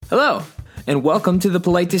Hello, and welcome to the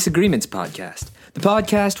Polite Disagreements podcast, the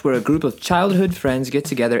podcast where a group of childhood friends get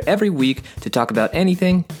together every week to talk about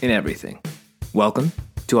anything and everything. Welcome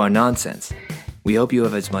to our nonsense. We hope you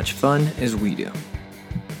have as much fun as we do.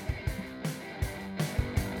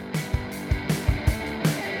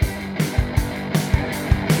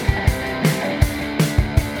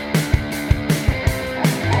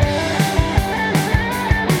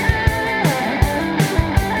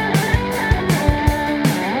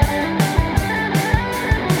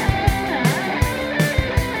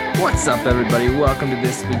 What's up, everybody? Welcome to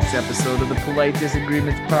this week's episode of the Polite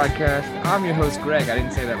Disagreements podcast. I'm your host, Greg. I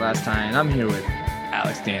didn't say that last time. I'm here with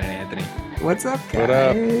Alex, Dan, and Anthony. What's up,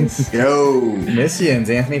 guys? Yo, Missions.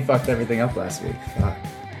 Anthony fucked everything up last week. Fuck.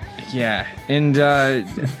 Yeah, and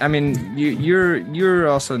I mean, you're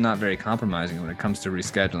also not very compromising when it comes to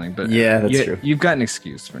rescheduling. But yeah, that's true. You've got an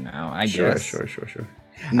excuse for now, I guess. Sure.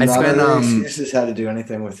 none of the excuses had to do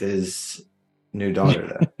anything with his new daughter,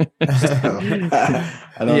 though. So,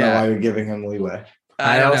 I don't know why you're giving him leeway.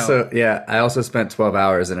 I also spent 12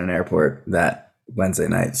 hours in an airport that Wednesday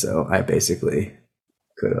night, so I basically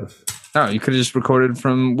could have. Oh, you could have just recorded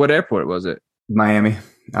from what airport was it? Miami.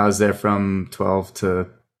 I was there from 12 to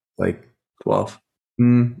 12.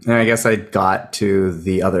 And I guess I got to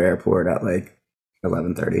the other airport at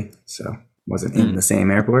 11:30, so wasn't in the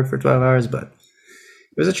same airport for 12 hours, but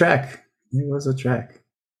it was a trek.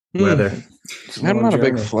 Weather. I'm not a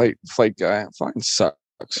big flight guy. Flying sucks.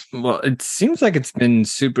 Well, it seems like it's been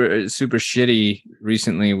super shitty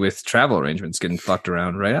recently with travel arrangements getting fucked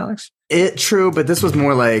around, right, Alex? True, but this was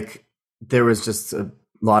more like there was just a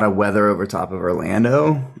lot of weather over top of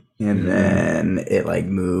Orlando, and then it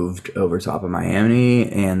moved over top of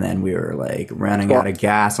Miami, and then we were running out of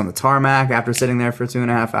gas on the tarmac after sitting there for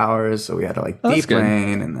 2.5 hours, so we had to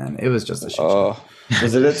deplane, and then it was just a shit show.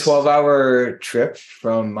 Was it a 12-hour trip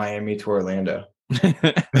from Miami to Orlando?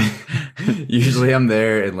 Usually I'm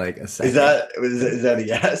there in a second. Is that a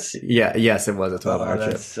yes? Yeah, yes, it was a 12-hour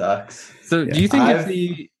trip. That sucks. So do you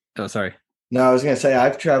think sorry. No, I was going to say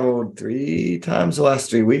I've traveled 3 times the last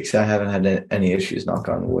 3 weeks. I haven't had any issues, knock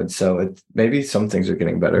on wood. So maybe some things are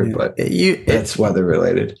getting better, but it's weather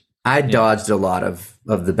related. I dodged a lot of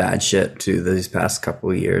the bad shit too these past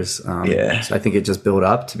couple of years. So I think it just built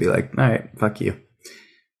up to be all right, fuck you.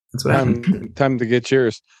 That's what happened. Time to get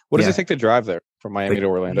yours. What does it take to drive there from Miami to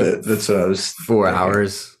Orlando? That's what I was 4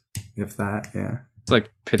 hours, if that. Yeah, it's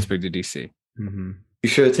like Pittsburgh to DC. Mm-hmm. You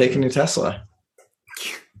should have taken your Tesla.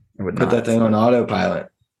 Put that thing on autopilot.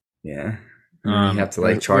 Yeah, you have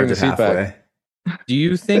to charge it halfway. Do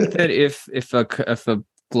you think that if a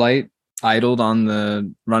flight idled on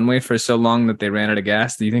the runway for so long that they ran out of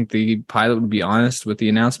gas, do you think the pilot would be honest with the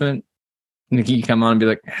announcement? And he come on and be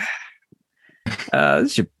like,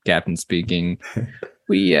 "This is your captain speaking.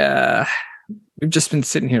 We've just been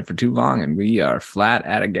sitting here for too long, and we are flat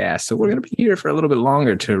out of gas. So we're going to be here for a little bit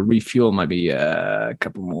longer to refuel, maybe a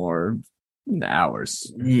couple more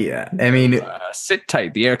hours." Yeah, I mean, sit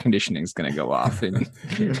tight. The air conditioning is going to go off. We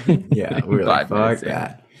were like, fuck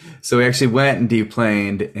that. So we actually went and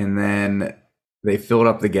deplaned, and then they filled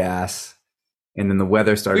up the gas, and then the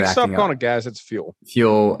weather started acting up. Stop calling it gas; it's fuel.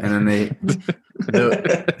 And then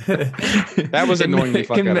that was annoying the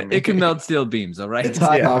fuck out of me. It can melt steel beams, all right? It's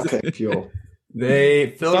high octane fuel.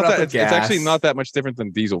 They filled up the gas. It's actually not that much different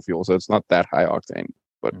than diesel fuel, so it's not that high octane.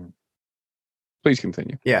 But please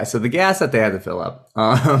continue. Yeah, so the gas that they had to fill up,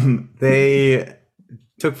 they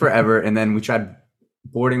took forever, and then we tried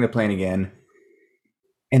boarding the plane again,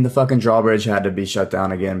 and the fucking drawbridge had to be shut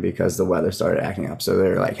down again because the weather started acting up. So they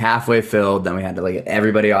were halfway filled, then we had to get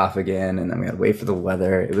everybody off again, and then we had to wait for the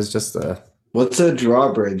weather. It was just What's a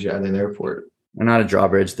drawbridge at an airport? Not a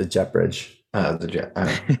drawbridge, the jet bridge. The jet.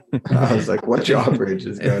 I was like, what drawbridge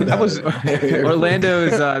is going down? Orlando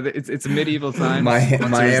is it's medieval times.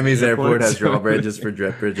 Miami's airport has drawbridges for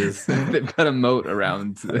jet bridges. They've got a moat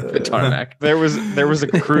around the tarmac. There was a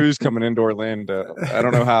cruise coming into Orlando. I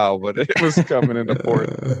don't know how, but it was coming into port.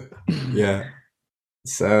 Yeah.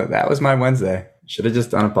 So that was my Wednesday. Should have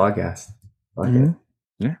just done a podcast.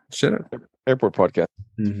 Yeah, should have. Airport podcast.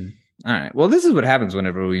 Mm-hmm. All right. Well, this is what happens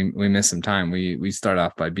whenever we miss some time. We start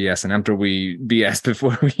off by BS, and after we BS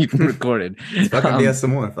before we even recorded, fucking BS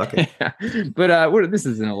some more. Fuck it. Yeah. But this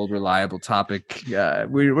is an old reliable topic.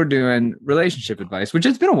 We're doing relationship advice, which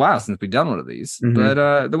it's been a while since we've done one of these. Mm-hmm.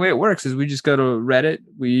 But the way it works is we just go to Reddit.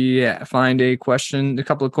 We find a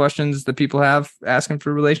couple of questions that people have asking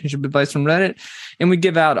for relationship advice from Reddit, and we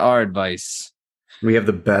give out our advice. We have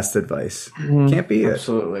the best advice. Can't beat it.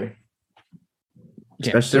 Absolutely.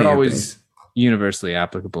 Especially they're always universally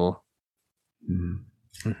applicable.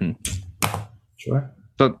 Mm-hmm. Sure.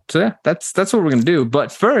 So yeah, that's what we're gonna do.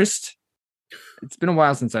 But first, it's been a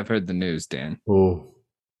while since I've heard the news, Dan. Oh,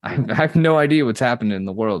 I have no idea what's happened in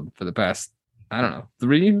the world for the past, I don't know,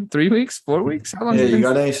 3 weeks, 4 weeks. How long? Yeah, you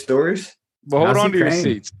got any stories? Well, hold on to your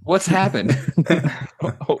seats. What's happened?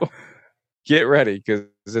 Get ready, because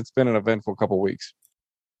it's been an eventful couple weeks.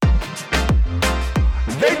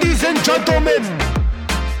 Ladies and gentlemen,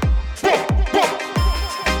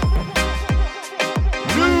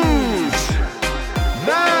 news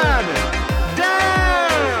man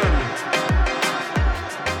Dan.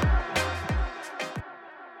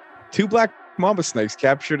 2 black mamba snakes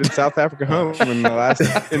captured in South Africa home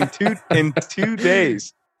in 2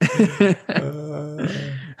 days.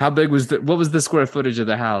 How big was what was the square footage of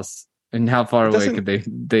the house, and how far away could they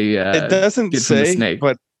it doesn't get from say, the snake?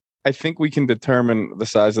 but I think we can determine the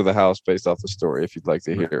size of the house based off the story if you'd like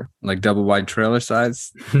to hear. Like double wide trailer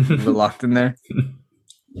size locked in there.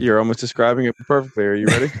 You're almost describing it perfectly. Are you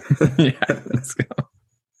ready? Yeah, let's go.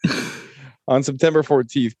 On September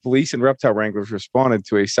 14th, police and reptile wranglers responded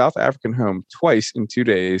to a South African home twice in 2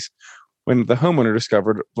 days when the homeowner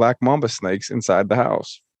discovered black mamba snakes inside the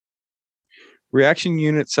house. Reaction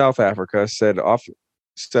Unit South Africa said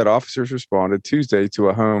officers responded Tuesday to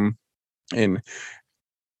a home in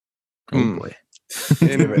boy.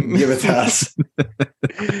 Give it to us.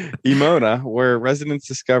 Imona, where residents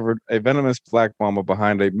discovered a venomous black mamba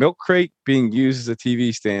behind a milk crate being used as a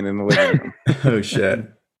TV stand in the living room. Oh shit!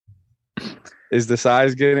 Is the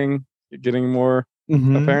size getting more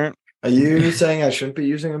apparent? Are you saying I shouldn't be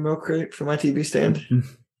using a milk crate for my TV stand?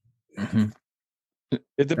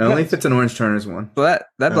 It depends. Only if it's an Orange Turner's one. Well,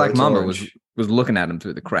 that black mamba orange. was looking at him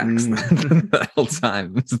through the cracks the whole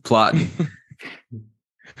time. It was plotting.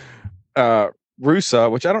 RUSA,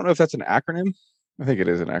 which I don't know if that's an acronym. I think it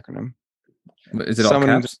is an acronym. Is it all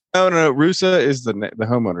caps? No. RUSA is the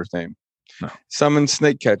homeowner's name. No. Summoned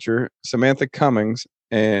snake catcher Samantha Cummings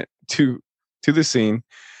and to the scene,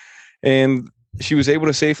 and she was able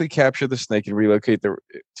to safely capture the snake and relocate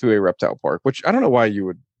to a reptile park. Which I don't know why you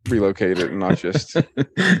would relocate it and not just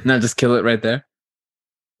kill it right there.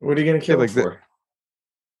 What are you gonna kill it for?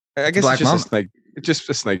 I guess Black it's just mamba. a snake. It's just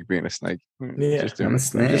a snake being a snake. Yeah, I'm a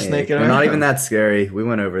snake. Just snake it We're not around. even that scary. We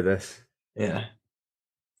went over this. Yeah.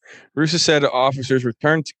 RUSA said officers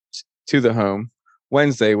returned to the home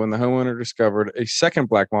Wednesday when the homeowner discovered a second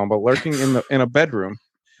black mamba lurking in a bedroom.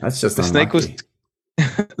 That's just The snake unlucky.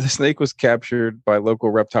 the snake was captured by local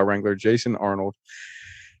reptile wrangler Jason Arnold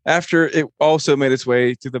after it also made its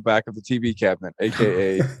way to the back of the TV cabinet,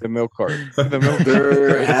 aka the milk cart.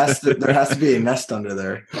 There has to be a nest under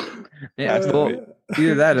there. Yeah, well,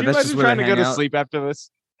 either that or Could you that's just imagine where trying they to go hang to out. sleep after this?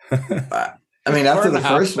 I mean, after Burn the the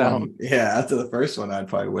house first down. one, after the first one, I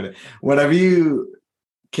probably would have. Whenever you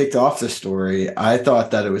kicked off the story, I thought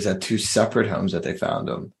that it was at 2 separate homes that they found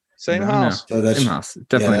them. Same No. house. So that's Same house.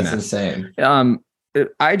 Definitely that's not. insane.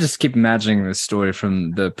 I just keep imagining this story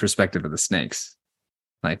from the perspective of the snakes.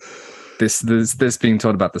 Like this being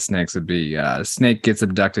told about the snakes would be snake gets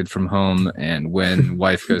abducted from home, and when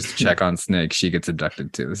wife goes to check on snake, she gets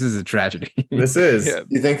abducted too. This is a tragedy. This is. Yeah.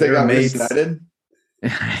 You think they They're got mates. reunited?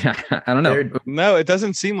 I don't know. No, it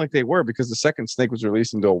doesn't seem like they were because the second snake was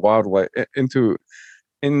released into a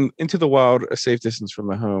into the wild, a safe distance from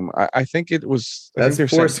the home. I think it was. I think That's they're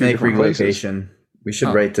for sent to snake different places. relocation. We should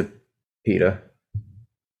Oh. write to PETA.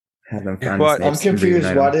 Have them find But the I'm snakes and confused.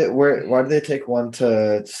 reunite Why did they take one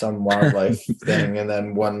to some wildlife thing and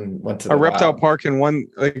then one went to the A reptile wild? park and one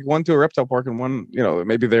to a reptile park and one,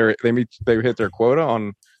 maybe they hit their quota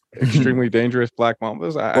on extremely dangerous black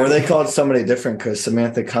mambas. Or they called somebody different because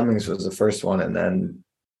Samantha Cummings was the first one, and then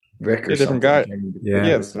Rick or A different something guy. came- Yeah.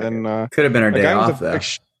 Yes, and them. Could have been our a day guy off, with an though.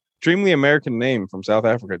 extremely American name from South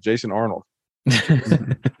Africa, Jason Arnold.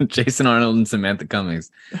 Jason Arnold and Samantha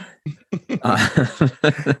Cummings.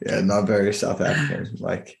 Yeah, not very South African.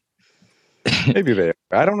 Like, Maybe they.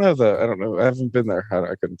 I don't know. I haven't been there.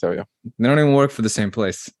 I couldn't tell you. They don't even work for the same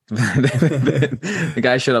place. The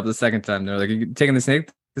guy showed up the second time. They're like, "Are you taking the snake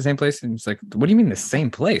to the same place?" And he's like, "What do you mean the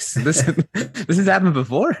same place? This has happened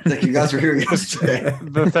before." like you guys were here yesterday.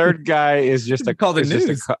 The third guy is just a Call the is just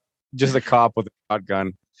news. just a cop with a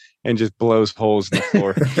shotgun and just blows holes in the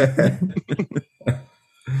floor.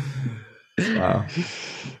 Wow.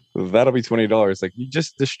 That'll be $20. Like, you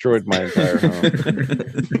just destroyed my entire home.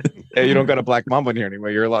 Hey, you don't got a black mamba in here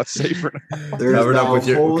anyway. You're a lot safer. There's Covered now up with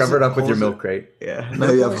your holes- holes- milk crate. Yeah,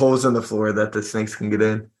 now you have holes in the floor that the snakes can get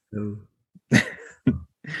in.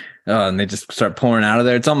 Oh, and they just start pouring out of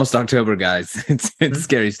there. It's almost October, guys. It's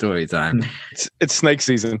scary story time. It's snake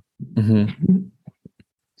season.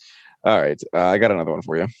 All right. I got another one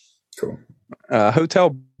for you. Cool. Hotel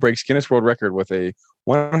breaks Guinness World Record with a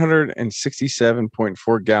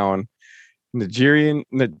 167.4 gallon Nigerian.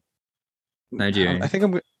 Nigerian. I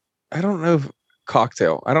don't know if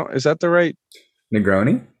cocktail. Is that the right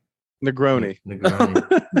Negroni? Negroni?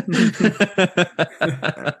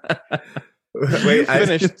 Wait, You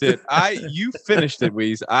finished it. You finished it,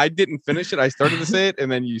 Weez. I didn't finish it. I started to say it,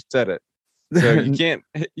 and then you said it. So you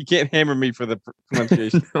can't hammer me for the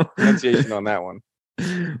pronunciation on that one.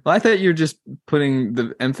 Well, I thought you were just putting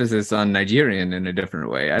the emphasis on Nigerian in a different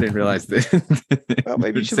way. I didn't realize that. Well,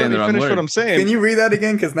 maybe you should let me finish what I'm saying. Can you read that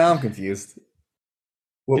again? Because now I'm confused.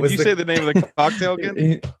 Can you say the name of the cocktail again?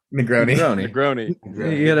 Negroni. Negroni. You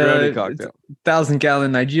got Negroni cocktail.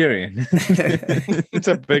 1,000-gallon Nigerian. It's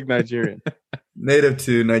a big Nigerian. Native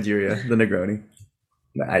to Nigeria, the Negroni.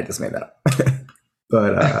 No, I just made that up.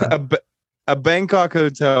 But a Bangkok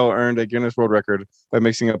hotel earned a Guinness World Record by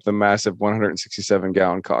mixing up the massive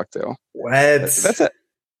 167-gallon cocktail. What?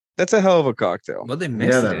 That's a hell of a cocktail. Well, they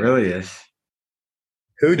mixed Yeah, that really is.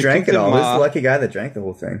 Who drank it all? Who's the lucky guy that drank the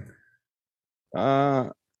whole thing?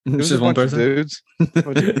 It was just one person. Dudes. A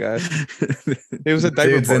bunch of guys. It was a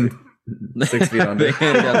diaper Dudes party. in 6 feet under. They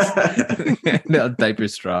handed out diaper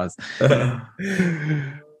straws.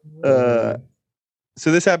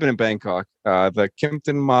 So this happened in Bangkok. The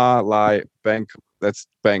Kimpton Ma Lai Bank, that's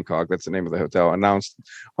Bangkok, that's the name of the hotel, announced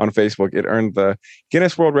on Facebook it earned the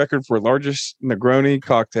Guinness World Record for largest Negroni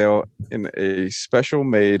cocktail in a special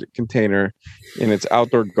made container in its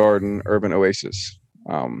outdoor garden urban oasis.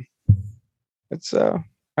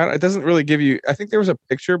 It doesn't really give you, I think there was a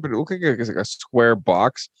picture, but it looked like a square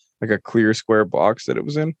box, like a clear square box that it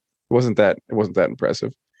was in. It wasn't that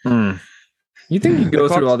impressive. You think you go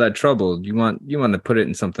through all that trouble? You want to put it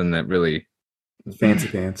in something that really fancy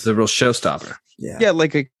pants. It's a real showstopper. Yeah,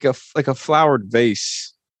 like a flowered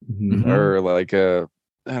vase, Mm-hmm. or like I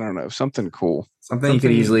don't know, something cool. Something you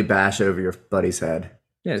could easily bash over your buddy's head.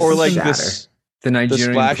 Yeah, Or like shatter. the Nigerian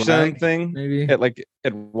the splash flag, zone thing maybe. at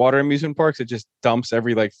water amusement parks. It just dumps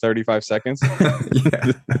every like 35 seconds.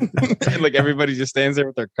 Yeah. And like everybody just stands there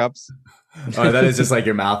with their cups. Oh, that is just like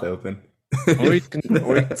your mouth open. Or you can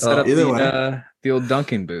set up the old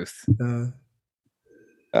Dunkin' booth.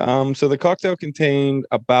 So the cocktail contained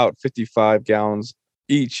about 55 gallons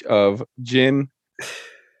each of gin,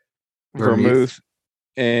 vermouth,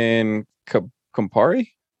 and Campari.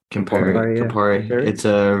 Campari. It's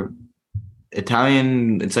a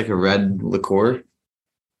Italian. It's like a red liqueur.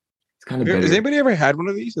 It's kind of bitter. Has anybody ever had one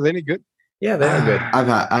of these? Are they any good? Yeah, they are good.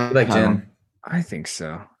 I like gin. one. I think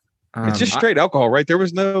so. It's just straight alcohol, right? There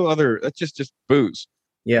was no other. That's just booze.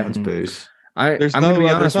 Yeah, It's booze. There's I'm gonna be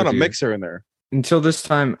honest there's not with a you. mixer in there. Until this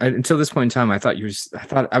point in time,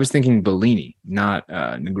 I was thinking Bellini, not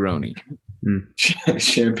Negroni.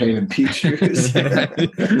 Champagne and peach juice.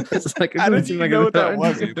 It's like, I didn't even know what that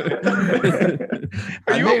was.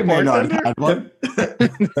 Are you a bartender? had one.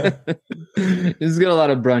 It's got a lot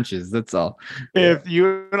of brunches. That's all. If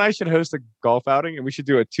you and I should host a golf outing, and we should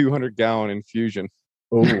do a 200-gallon infusion.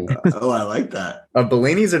 Oh, Oh, I like that.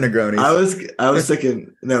 Bellinis or Negronis? I was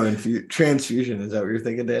thinking transfusion. Is that what you're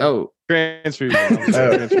thinking, Dan? Oh, Transfusion. I'm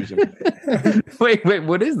sorry, transfusion. wait,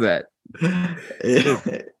 what is that?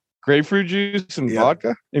 Grapefruit juice and Yeah.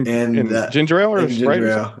 vodka and ginger ale or and Sprite. ginger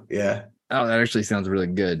Or ale. something? Yeah, Oh, that actually sounds really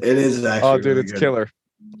good. it is actually. Oh, dude, really it's good. killer.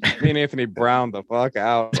 Me and Anthony Brown the fuck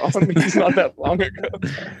out on these not that long ago.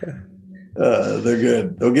 They're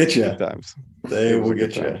good. They'll get you. Good times. They It was will a good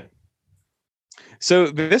get you. time. So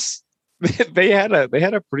they had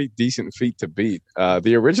a pretty decent feat to beat.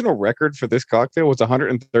 The original record for this cocktail was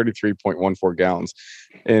 133.14 gallons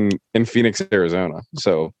in Phoenix, Arizona.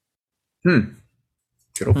 So Good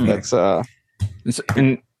old Phoenix. that's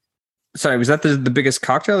And sorry, was that the biggest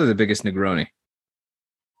cocktail or the biggest Negroni?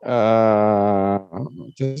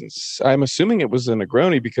 I'm assuming it was a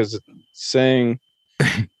Negroni because it's saying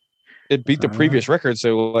it beat the previous record.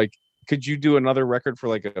 So like, could you do another record for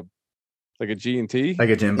like a G&T? Like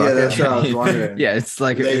a gin Yeah, bucket. that's what I was wondering. Yeah, it's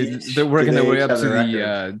like They- they're working their they way up have to a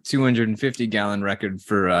the 250-gallon record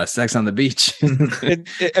for Sex on the Beach.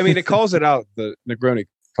 It calls it out the Negroni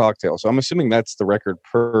cocktail. So I'm assuming that's the record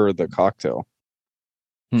per the cocktail.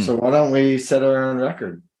 So why don't we set our own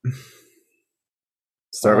record?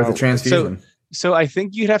 Start with a transfusion. So I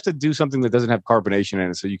think you'd have to do something that doesn't have carbonation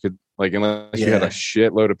in it. So you could like, unless you had a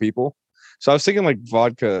shitload of people. So I was thinking like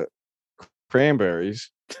vodka cranberries.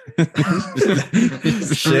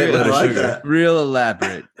 Shitload I of like sugar. that. Real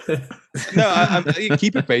elaborate. No, I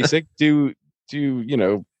keep it basic. Do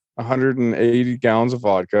 180 gallons of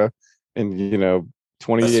vodka and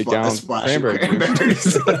 28 gallons of splash of cranberry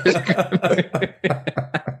juice. cranberries.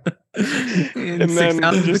 And And then 6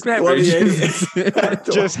 ounces of just cranberry juice.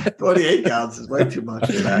 28 counts is way too much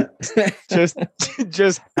for that.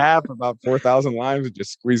 just half about 4,000 limes and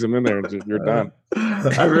just squeeze them in there and you're done.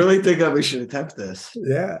 I really think that we should attempt this.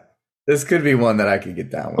 Yeah. This could be one that I could get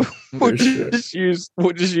down with. We'll For sure. just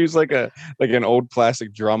use like an old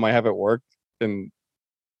plastic drum I have at work, and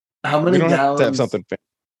How we many don't have gallons? to have something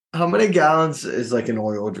How many gallons is like an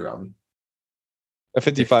oil drum? a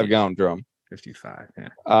 55-gallon drum. 55.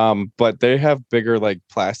 Yeah. But they have bigger like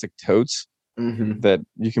plastic totes Mm-hmm. that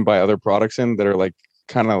you can buy other products in that are like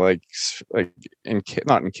kind of like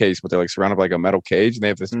not encased, but they're like surrounded by like a metal cage, and they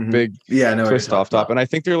have this Mhm. big Yeah, I know. what twist you're off talking top, about. and I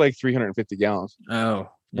think they're like 350 gallons. Oh.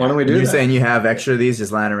 Why don't we do You're that? saying you have extra of these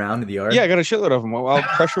just lying around in the yard? Yeah, I got a shitload of them. I'll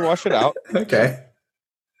pressure wash it out. Okay.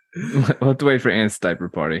 We'll have to wait for Ant's diaper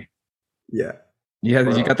party. Yeah. You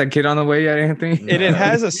Bro. got that kid on the way yet, Anthony? And it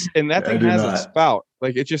has that I thing do has not. a spout.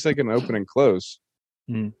 Like it's just like an open and close.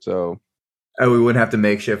 Hmm. So Oh, we wouldn't have to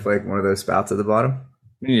makeshift like one of those spouts at the bottom?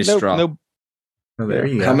 We need a straw. no. Oh, there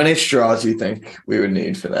you How go. many straws do you think we would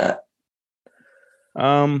need for that?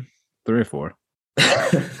 3 or 4.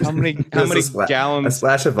 How many Just a gallons? A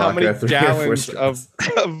splash of How vodka. many 3 or 4 gallons straws.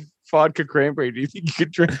 of vodka cranberry do you think you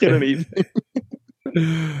could drink in an evening?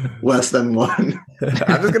 Less than one.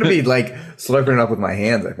 I'm just gonna be like slurping it up with my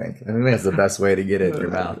hands. I think that's the best way to get it in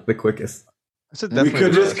your mouth, the quickest. That's a We definitely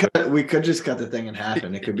could good just idea. cut the thing in half,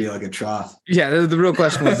 and it could be like a trough. Yeah, the real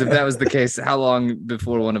question was if that was the case, how long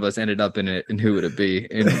before one of us ended up in it, and who would it be,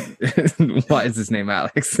 and why is his name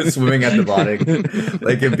Alex? Swimming at the bottom,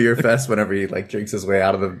 like in Beer Fest, whenever he like drinks his way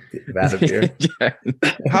out of the vat of beer. Yeah.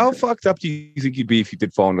 How fucked up do you think you'd be if you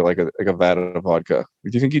did fall into like a vat of vodka?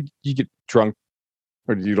 Do you think you'd get drunk,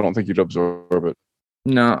 or you don't think you'd absorb it?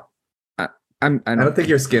 No, I don't think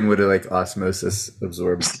your skin would like osmosis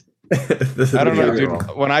absorb. I don't know,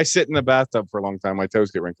 dude. When I sit in the bathtub for a long time, my toes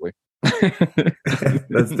get wrinkly,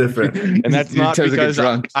 That's different. and that's Your not toes will get because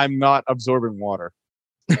drunk. I'm not absorbing water.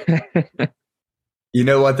 You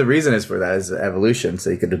know what the reason is for that is evolution,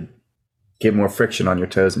 so you could get more friction on your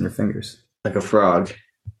toes and your fingers. Like a frog.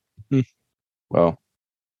 Well,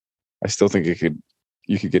 I still think you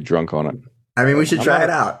could get drunk on it. I mean, we should I'm try not- it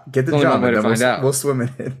out. Get the Only drum, one way and to then find out. we'll swim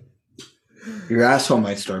in it. Your asshole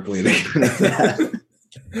might start bleeding.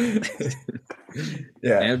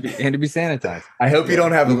 Yeah, and to be sanitized. I hope you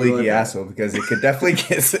don't have a You leaky would. asshole because it could definitely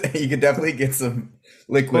you could definitely get some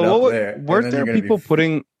liquid Well, up there. and weren't then there you're gonna people be-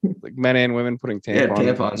 putting, like men and women putting Yeah,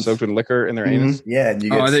 tampons, tampons. soaked in liquor in their Mhm. anus? Yeah, and you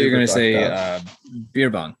Oh, get I thought you were super going to fucked say up. beer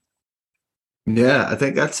bong. Yeah, I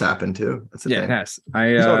think that's happened too. That's a Yeah, it thing. has.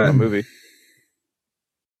 I saw it in a movie.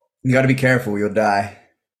 You got to be careful; you'll die.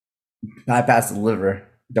 Bypass the liver.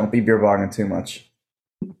 Don't be beer bonging too much.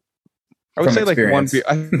 I would From say like one experience. beer.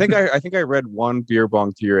 I think I read one beer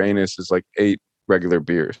bong to your anus is like 8 regular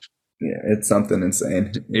beers. Yeah, it's something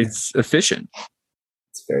insane. It's efficient.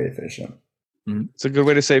 It's very efficient. It's a good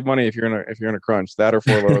way to save money if you're in a crunch. That or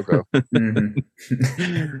Four Loko. Mhm.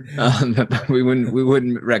 We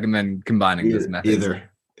wouldn't recommend combining those methods. Either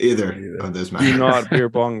Either. of those Do methods. not beer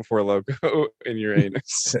bong Four Loko in your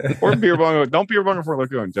anus, or beer bong. Don't beer bong Four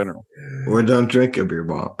Loko in general. Or don't drink a beer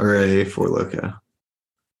bong or a Four Loko.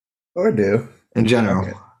 Or do. In general,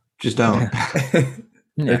 Okay. just don't.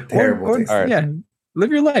 They're terrible. Or, tasting. All right. Yeah,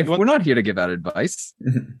 live your life. You want- We're not here to give out advice.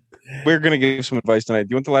 We're gonna give some advice tonight.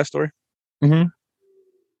 Do you want the last story? Mhm.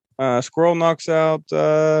 Squirrel knocks out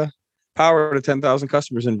power to 10,000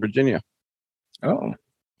 customers in Virginia. Oh,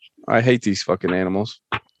 I hate these fucking animals.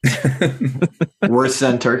 Worse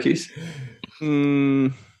than turkeys.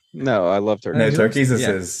 No, I love turkeys. No, turkeys is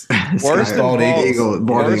Yeah. his Worse than bald bald eagles.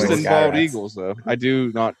 bald Worse eagles. than Sky bald rats. eagles, though. I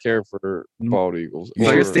do not care for bald eagles.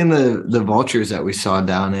 Have you Or- seen the vultures that we saw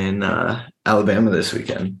down in Alabama this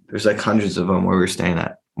weekend? There's like hundreds of them where we were staying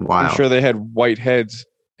at. Wow. I'm sure they had white heads,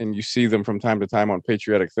 and you see them from time to time on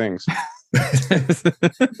patriotic things.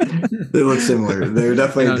 They look similar. They're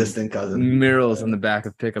definitely Yeah. a distant cousin. murals on the back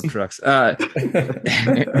of pickup trucks. But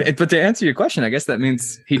to answer your question, I guess that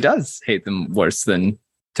means he does hate them worse than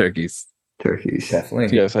turkeys. Turkeys.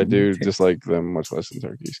 Definitely. Yes, I do dislike them much less than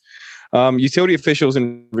turkeys. Utility officials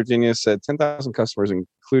in Virginia said 10,000 customers,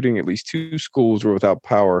 including at least 2 schools, were without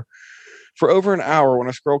power for over an hour when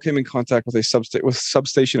a squirrel came in contact with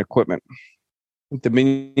substation equipment.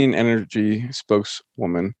 Dominion Energy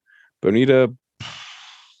spokeswoman Bonita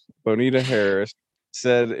Harris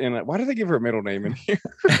said, why did they give her a middle name in here?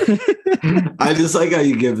 I just like how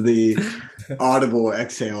you give the audible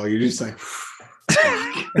exhale. You're just like,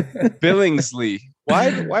 Billingsley.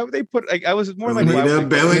 Why would they put? I was more like, why would Bonita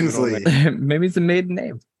they put a middle Billingsley. name? Maybe it's a maiden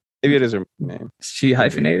name. Maybe it is her name. Is she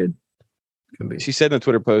hyphenated? She said in a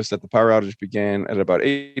Twitter post that the power outage began at about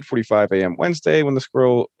 8:45 a.m. Wednesday when the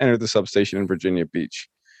squirrel entered the substation in Virginia Beach.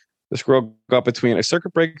 The squirrel got between a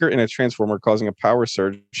circuit breaker and a transformer, causing a power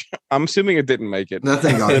surge. I'm assuming it didn't make it.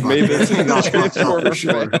 Nothing got It made fucked. Nothing got the fucked up for transformer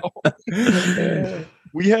sure. fail.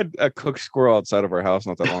 We had a cooked squirrel outside of our house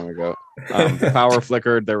not that long ago. The power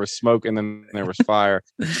flickered, there was smoke, and then there was fire.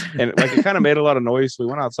 And it kind of made a lot of noise. So we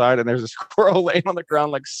went outside, and there's a squirrel laying on the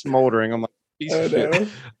ground, like smoldering. I'm like, piece of shit.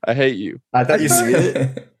 I hate you. I thought you Just eat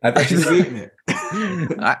it. I thought you Just eating it.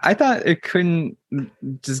 I thought it couldn't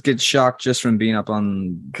just get shocked just from being up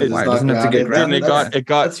on. It's Why? It not doesn't have to get grounded. grounded. It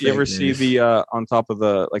got. That's You ever fake see news. the on top of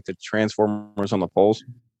the the transformers on the poles?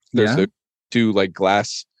 There's Yeah. the two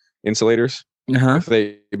glass insulators. Uh-huh. If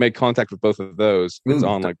they make contact with both of those, it's Ooh.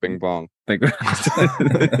 on like bing bong. Like,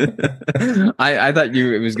 I thought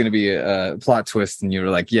it was going to be a plot twist, and you were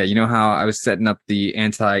like, "Yeah, you know how I was setting up the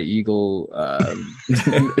anti-eagle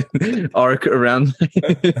arc around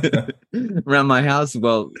around my house?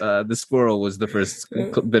 Well, the squirrel was the first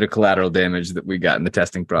bit of collateral damage that we got in the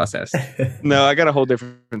testing process. No, I got a whole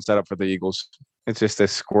different setup for the Eagles. It's just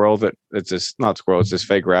this squirrel it's just not squirrel. It's this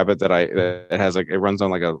fake rabbit that it has it runs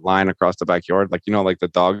on a line across the backyard, like the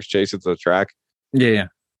dogs chase at the track. Yeah.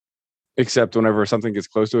 Except whenever something gets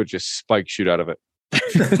close to it, just spikes shoot out of it.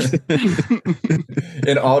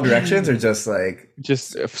 In all directions, or just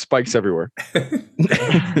Just spikes everywhere.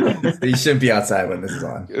 you shouldn't be outside when this is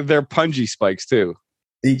on. They're pungy spikes too.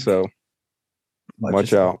 So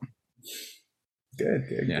watch out. Good.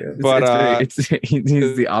 Yeah. Good. But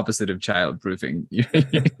He's the opposite of child-proofing.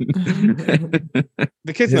 the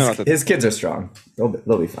kids know not to. His kids are strong. They'll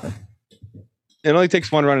be fine. It only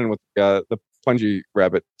takes one run-in with the pungy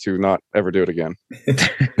rabbit to not ever do it again.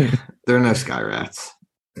 There are no sky rats.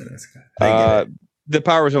 I The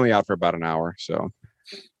power was only out for about an hour, so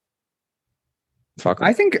fuck 'em.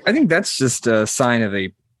 I think that's just a sign of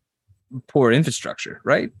a poor infrastructure,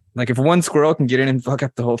 right? Like if one squirrel can get in and fuck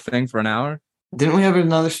up the whole thing for an hour, Didn't we have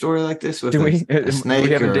another story like this with do we? a snake?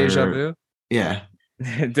 We have a deja or- vu. Yeah,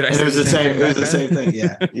 Did I? and say it was the same. It was the thing? same thing.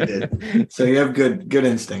 Yeah, you did. So you have good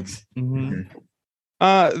instincts. Mhm.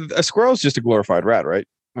 A squirrel is just a glorified rat, right?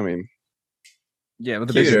 I mean, Yeah, with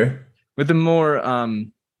the Cuter. with the more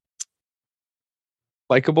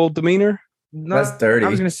likable demeanor. Less dirty. I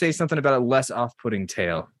was going to say something about a less off-putting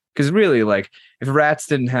tail. Because really, like, if rats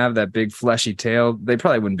didn't have that big fleshy tail, they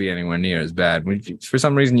probably wouldn't be anywhere near as bad. For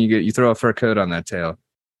some reason, you throw a fur coat on that tail,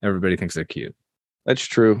 everybody thinks they're cute. That's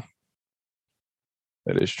true.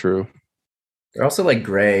 That is true. They're also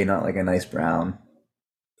gray, not a nice brown.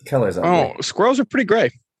 The color's ugly. Oh, squirrels are pretty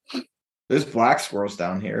gray. There's black squirrels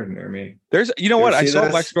down here near me. There's, You what? ever I see saw a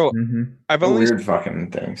those? black squirrel. Mhm. I've They're only weird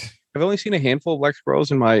fucking things. seen a handful of black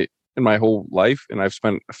squirrels in my whole life, and I've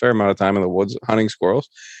spent a fair amount of time in the woods hunting squirrels.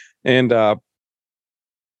 And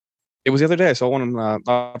it was the other day I saw one not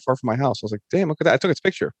far from my house. I was like, "Damn, look at that!" I took its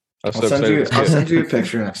picture. I was I'll so send excited you. to see I'll it. send you a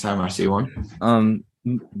picture next time I see one.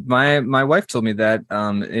 My wife told me that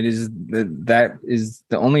that is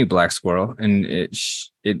the only black squirrel, and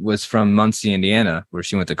it was from Muncie, Indiana, where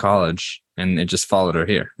she went to college, and it just followed her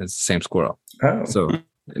here. It's the same squirrel, Oh. so it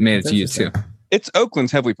made it to you too. It's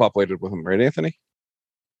Oakland's heavily populated with them, right, Anthony?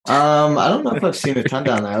 I don't know if I've seen a ton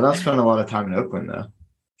down there. I don't spend a lot of time in Oakland though. I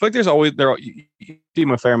feel like there's always you see them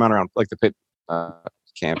a fair amount around the Pitt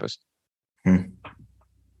campus.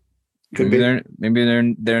 Could be. Maybe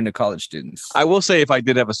they're into college students. I will say, if I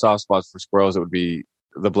did have a soft spot for squirrels, it would be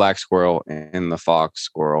the black squirrel and the fox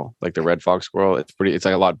squirrel, like the red fox squirrel. It's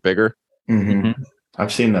a lot bigger. Mhm. Mhm.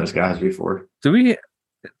 I've seen those guys before.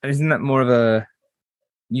 Isn't that more of a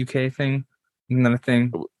UK thing? Isn't that a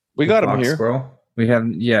thing? We got them Fox here. Squirrel. We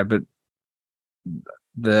have, yeah, but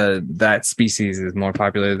that species is more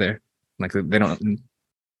popular there. Like they don't.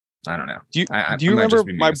 I don't know. Do you I do you might remember just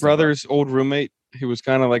be my making stuff up. brother's old roommate? He was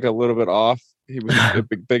kind of a little bit off. He was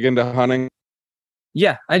big into hunting.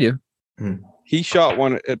 Yeah, I do. He shot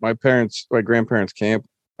one at my grandparents' camp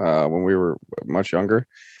when we were much younger,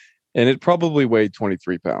 and it probably weighed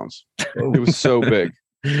 23 pounds. It was so big.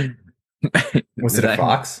 Was it a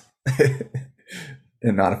fox?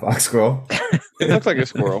 And not a fox squirrel? It looked like a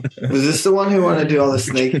squirrel. Was this the one who wanted to do all the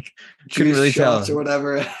snake Couldn't juice really shots tell. or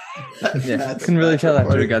whatever? Yeah, couldn't really tell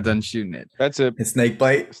after we got done shooting it. That's a A snake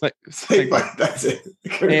bite? Snake bite. That's it.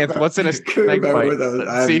 Anth, what's in a snake bite?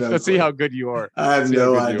 Let's see how good you are. I have see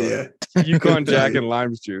how no good you idea. Yukon Jack and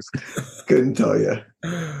lime juice. Couldn't tell you.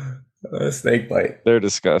 A snake bite. They're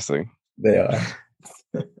disgusting. They are.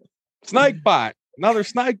 Snake bite. Another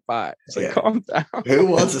snake bite. It's Yeah. calm down. Who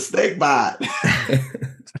wants a snake bite?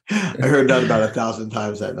 I heard that about 1,000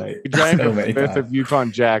 times that night. We drank So a many fifth of times.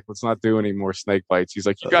 Yukon Jack. Let's not do any more snake bites. He's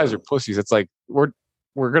like, you guys are pussies. It's like we're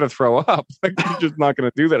gonna throw up. Like we're just not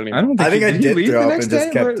gonna do that anymore. I think I he did leave throw the up next and just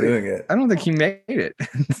day? kept doing it. I don't think he made it.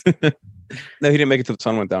 No, he didn't make it till the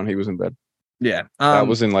sun went down. He was in bed. Yeah. That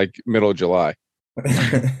was in like middle of July.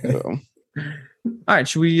 So all right.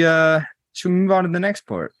 Should we move on to the next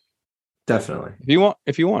part? Definitely. if you want.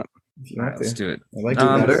 If you All want right, let's to. do it. I like Do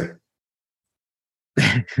to better?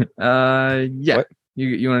 Yeah. What?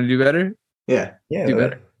 You want to do better? Yeah. Yeah, Do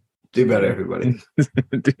better. Do better, everybody.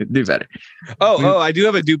 do better. Oh, I do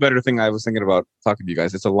have a do better thing I was thinking about talking to you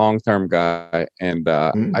guys. It's a long-term guy, and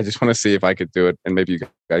I just want to see if I could do it, and maybe you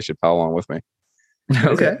guys should follow along with me.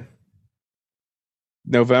 Okay.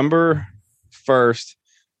 November 1st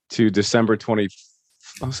to December 20th,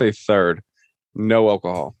 I'll say 3rd, no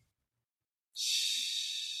alcohol.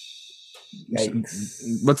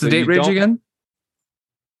 Yikes. What's the So date you range don't- again?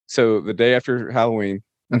 So the day after Halloween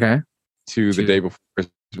Okay. to the day before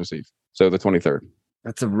Christmas Eve. So the 23rd.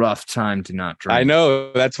 That's a rough time to not drink. I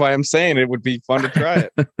know. That's why I'm saying it would be fun to try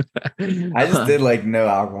it. I just did like no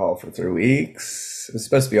alcohol for 3 weeks. It was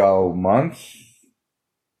supposed to be all month.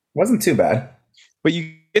 Wasn't too bad. But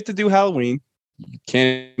you get to do Halloween. You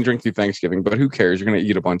can't drink through Thanksgiving, but who cares? You're going to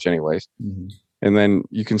eat a bunch anyways. And then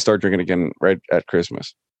you can start drinking again right at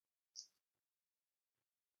Christmas.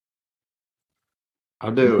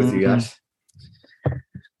 I'll do it with you guys.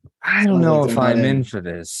 I don't Sounds know like if they're not I'm in. in for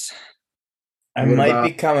this. I What might about-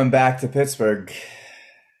 be coming back to Pittsburgh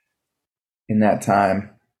in that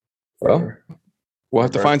time. Well, we'll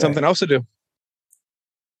have to find birthday. something else to do.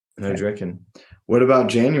 No drinking. What about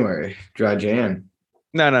January? Dry Jan.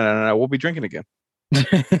 No. We'll be drinking again.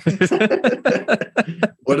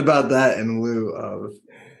 What about that in lieu of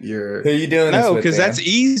your? Who are you doing this No, with, because Dan? that's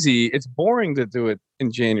easy. It's boring to do it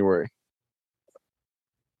in January.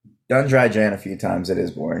 Done dry Jan a few times. It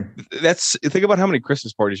is boring. Think about how many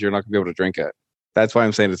Christmas parties you're not going to be able to drink at. That's why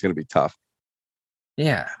I'm saying it's going to be tough.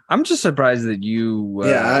 Yeah. I'm just surprised that you What's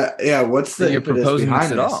that the you're impetus proposing behind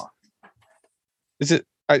this at this? all. Is it?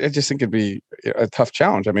 I just think it'd be a tough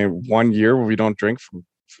challenge. I mean, 1 year where we don't drink from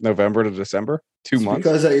November to December, 2 It's months.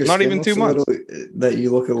 Because that your Not skin even looks 2 a months. little- that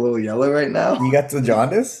you look a little yellow right now. You got the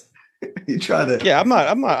jaundice? You try to. Yeah, I'm not.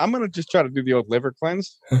 I'm going to just try to do the old liver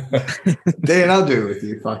cleanse. Dan, I'll do it with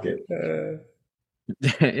you. Fuck it.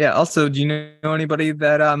 Yeah. Also, do you know anybody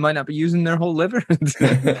that might not be using their whole liver?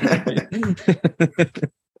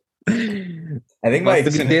 I think my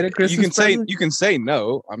Must be data You Christmas can say present? you can say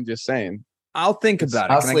no. I'm just saying. I'll think about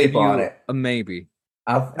it. I'll Can I sleep give you on it. A maybe.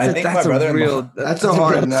 I think my brother-in-law. That's a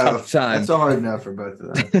hard no. tough time. That's a hard no for both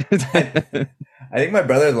of them. I think my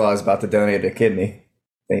brother-in-law is about to donate a kidney.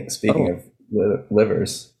 Speaking of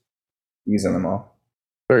livers, using them all.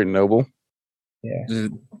 Very noble. Yeah,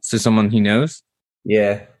 To someone he knows.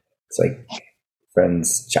 yeah. It's like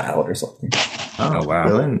friend's child or something. Oh, wow.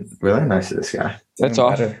 Really, really nice of this guy. That's Doesn't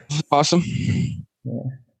awesome. matter. Awesome.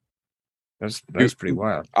 That's pretty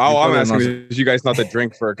wild. Oh, Your I'm asking brother-in-law's- you guys not to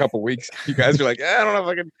drink for a couple weeks. You guys are like, I don't know if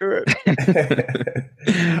I can do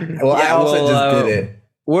it. Well, I Yeah, also well, just did it.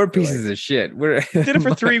 We're pieces of shit. We're Did it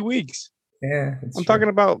for 3 weeks. Yeah, I'm talking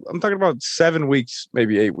about 7 weeks,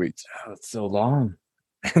 maybe 8 weeks. Oh, it's so long.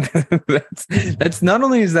 that's not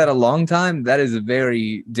only is that a long time, that is a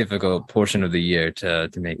very difficult portion of the year to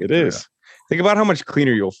make it. It through. is. Think about how much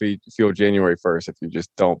cleaner you'll feel January 1st if you just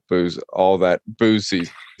don't booze all that booze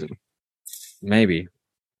season. Maybe.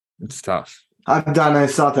 It's tough. I've done it.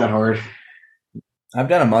 It's not that hard. I've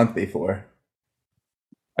done a month before.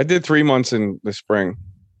 I did 3 months in the spring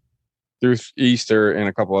through Easter and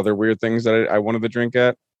a couple other weird things that I wanted to drink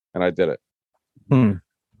at, and I did it. I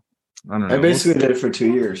don't know. I basically did it for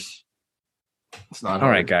 2 years. It's not All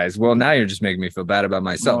hard. right, guys. Well, now you're just making me feel bad about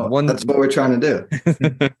myself. Well, that's what we're trying to do.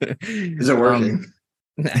 Is it working?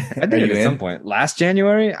 I Are did it you at in? some point. Last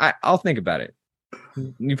January, I'll think about it.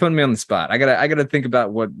 You put me on the spot. I gotta think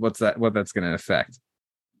about what that's gonna affect.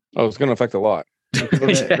 Oh, it's going to affect a lot.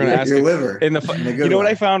 gonna ask your you- liver. In the In a you good know what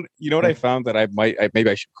way. I found? You know what I found that maybe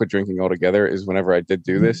I should quit drinking altogether is whenever I did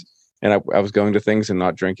do this, and I was going to things and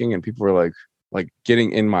not drinking, and people were like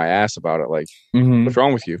getting in my ass about it. Like, Mhm. what's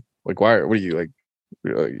wrong with you? Like, why? What are you like?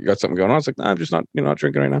 You got something going on? It's like, nah, I'm just not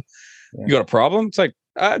drinking right now. Yeah. You got a problem? It's like,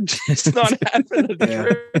 I'm just not having a Yeah.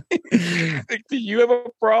 drink. Like, do you have a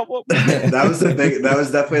problem? That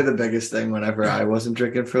was definitely the biggest thing. Whenever I wasn't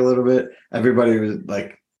drinking for a little bit, everybody was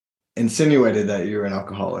like insinuated that you were an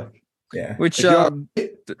alcoholic. Yeah. Which If you're- there's,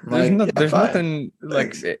 Like, yeah, there's fine. nothing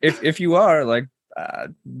like Thanks. if you are like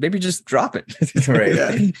maybe just drop it. Right.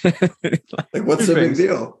 Yeah. Like, what's Two the big things.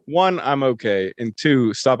 deal? One, I'm okay, and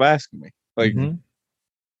two, stop asking me. Like, Mhm.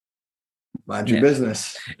 Mind your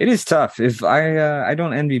business. It is tough. If I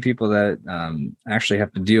don't envy people that actually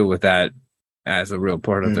have to deal with that as a real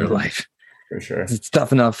part of their life. For sure. It's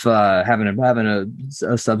tough enough having a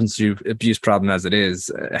substance abuse problem as it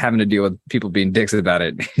is. Having to deal with people being dicks about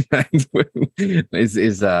it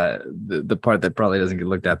is the part that probably doesn't get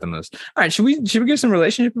looked at the most. All right, should we give some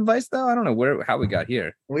relationship advice though? I don't know how we got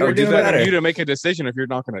here. We were doing better. You to make a decision if you're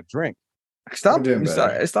not going to drink. Stop peer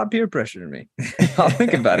pressuring me. I'll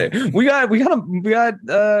think about it. We got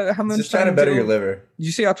how much? Just trying to better your liver. Did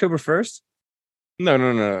you say October 1st?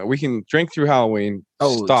 No. We can drink through Halloween.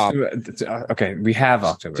 Stop. Okay, we have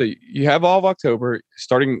October. So you have all of October,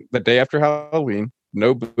 starting the day after Halloween.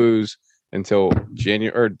 No booze until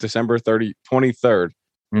December 23rd.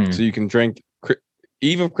 So you can drink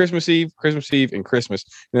Eve of Christmas Eve, and Christmas,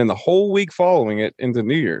 and then the whole week following it into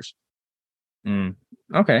New Year's.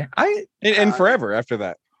 Okay, and forever after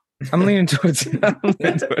that. I'm leaning towards it.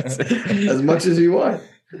 As much as you want.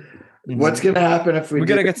 What's gonna happen if we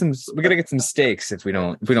gotta get some stakes if we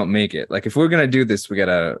don't make it? Like if we're gonna do this, we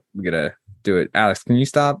gotta do it. Alex, can you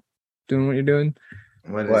stop doing what you're doing?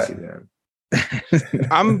 What is he doing?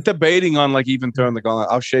 I'm debating on like even throwing the gauntlet.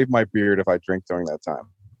 I'll shave my beard if I drink during that time.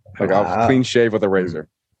 Like I'll clean shave with a razor.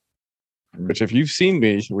 Which if you've seen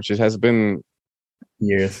me, which has been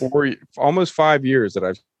years, almost 5 years that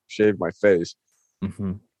I've shaved my face.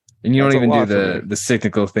 And you don't even do the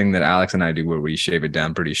cyclical thing that Alex and I do where we shave it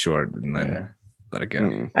down pretty short and then let it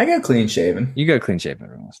go. I got clean shaven. You got clean shaven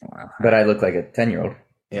every once in a while. But I look like a 10-year-old.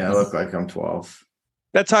 Yeah, I look like I'm 12.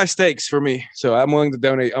 That's high stakes for me. So I'm willing to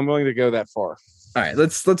donate. I'm willing to go that far. All right,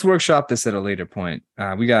 let's workshop this at a later point.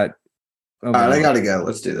 We got all right, I gotta go.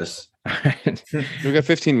 Let's do this. All right. We got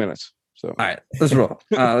 15 minutes. So all right, let's roll.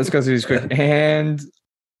 Let's go through these quick. And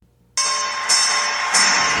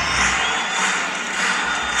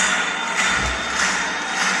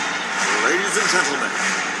gentlemen,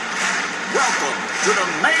 welcome to the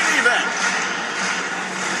main event.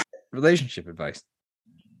 Relationship advice.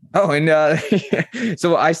 Oh, and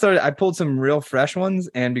so I pulled some real fresh ones,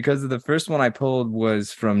 and because of the first one I pulled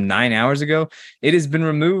was from 9 hours ago, it has been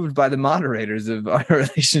removed by the moderators of our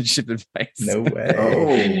relationship advice. No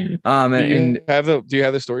way. Do you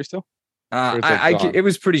have the story still? It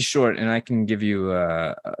was pretty short, and I can give you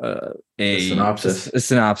a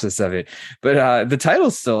synopsis of it. But the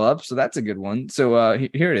title's still up, so that's a good one. So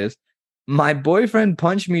here it is. My boyfriend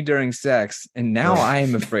punched me during sex, and now I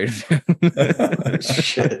am afraid of him.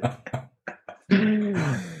 Shit.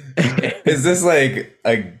 Is this like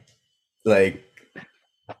a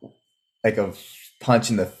punch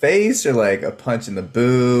in the face or like a punch in the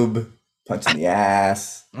boob? Punch in the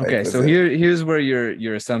ass. Okay, so here's where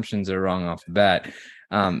your assumptions are wrong off the bat.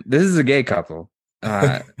 This is a gay couple,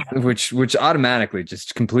 which automatically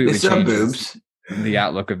just completely changes the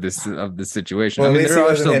outlook of this situation. Well, at least he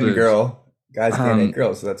wasn't hitting a girl. Guys can't hit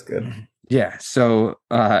girls, so that's good. Yeah. So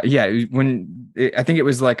when I think it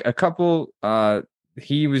was like a couple.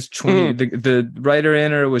 He was 20. The writer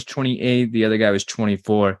in her was 28. The other guy was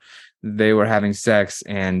 24. They were having sex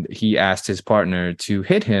and he asked his partner to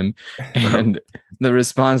hit him. And the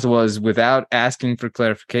response was, without asking for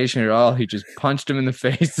clarification at all, he just punched him in the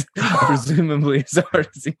face, presumably as hard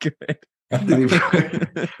as he could.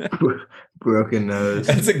 Broken nose.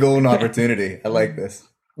 That's a golden opportunity. I like this.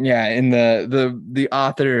 Yeah, and the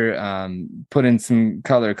author put in some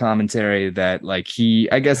color commentary that like he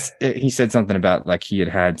said something about like he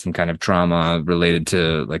had some kind of trauma related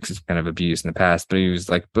to like some kind of abuse in the past, but he was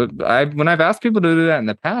like, when I've asked people to do that in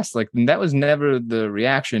the past, like that was never the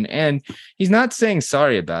reaction, and he's not saying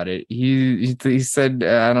sorry about it. He said,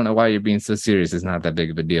 I don't know why you're being so serious. It's not that big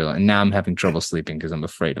of a deal, and now I'm having trouble sleeping because I'm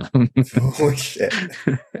afraid of him. Oh shit!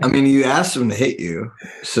 I mean, you asked him to hit you,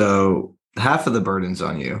 so half of the burden's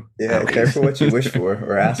on you. Yeah, careful what you wish for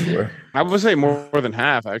or ask for. I would say more than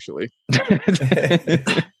half, actually.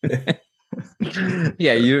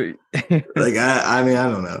 Yeah, you like I mean, I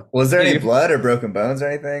don't know. Was there any blood or broken bones or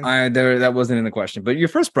anything? That wasn't in the question. But your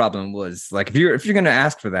first problem was like if you're going to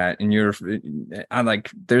ask for that, and I'm like,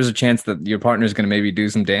 there's a chance that your partner's going to maybe do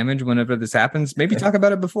some damage whenever this happens. Maybe talk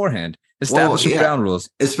about it beforehand. Establish some ground rules,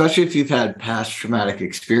 especially if you've had past traumatic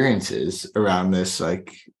experiences around this,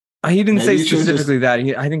 like. He didn't say specifically that.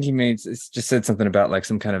 I think he just said something about like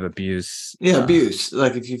some kind of abuse. Yeah, abuse.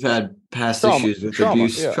 Like if you've had past issues with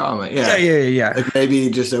abuse, trauma. Yeah. Like maybe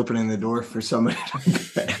just opening the door for somebody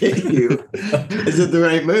to hit you isn't the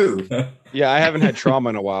right move. Yeah, I haven't had trauma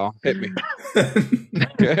in a while. Hit me.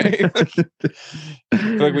 Okay.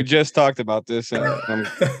 Like we just talked about this. And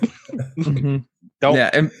Don't.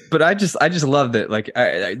 Yeah, but I just loved it. Like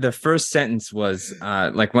the first sentence was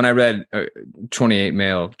like when I read 28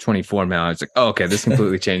 male, 24 male, I was like, oh, okay, this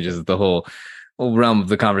completely changes the whole realm of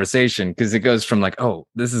the conversation, because it goes from like, oh,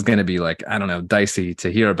 this is going to be like, I don't know, dicey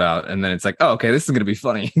to hear about, and then it's like, oh, okay, this is going to be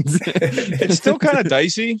funny. It's still kind of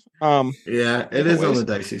dicey. Yeah, it is on the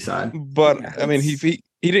dicey side. But I mean, he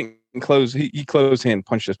didn't close. He closed hand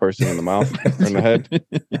punched this person in the mouth or in the head.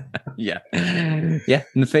 Yeah,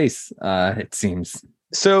 in the face. It seems.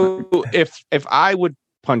 So if I would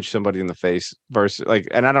punch somebody in the face versus like,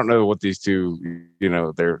 and I don't know what these two,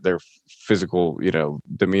 their physical,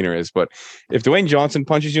 demeanor is, but if Dwayne Johnson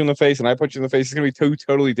punches you in the face and I punch you in the face, it's going to be two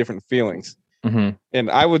totally different feelings. Mm-hmm.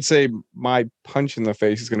 And I would say my punch in the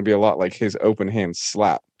face is going to be a lot like his open hand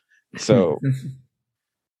slap. So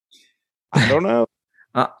I don't know.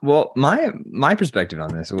 Well, my perspective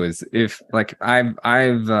on this was, if like I've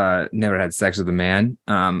never had sex with a man,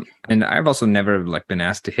 and I've also never like been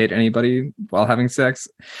asked to hit anybody while having sex,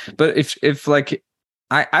 but if like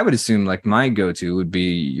I would assume like my go-to would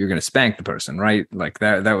be, you're gonna spank the person, right? Like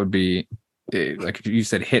that would be like, if you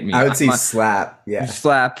said hit me, I would say slap. Yeah,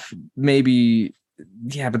 slap maybe.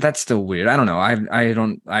 Yeah, but that's still weird. I don't know.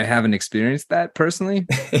 I haven't experienced that personally.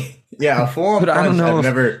 Yeah, a full-on but I don't know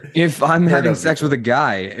if I'm having sex with a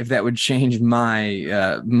guy, if that would change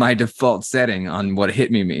my my default setting on what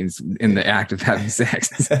hit me means in the act of having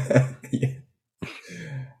sex. Yeah.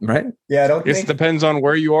 Right? Yeah, I don't It think depends on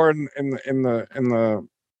where you are in the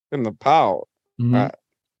POW. Mm-hmm.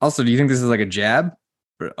 Also, do you think this is like a jab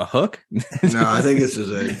or a hook? No, I think this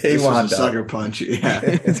is a sucker punch. Yeah.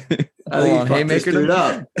 I think he haymaker it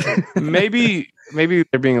up. maybe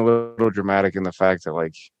they're being a little dramatic in the fact that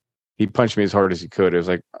like he punched me as hard as he could. It was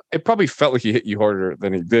like, it probably felt like he hit you harder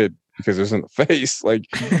than he did because it was in the face. Like,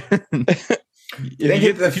 you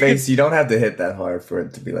hit the face, you don't have to hit that hard for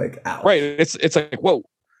it to be like, ouch. Right. It's like, whoa.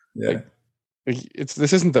 Yeah. Like,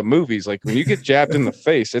 this isn't the movies. Like when you get jabbed in the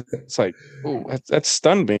face, it's like, oh, that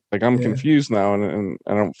stunned me. Like I'm confused now, and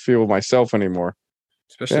I don't feel myself anymore.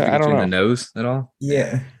 Especially if you get in the nose at all.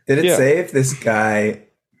 Yeah. Did it say if this guy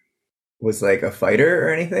was like a fighter or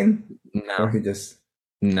anything? No. Or he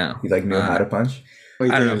like knew how to punch?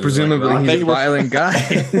 I don't know. Presumably he's a violent guy.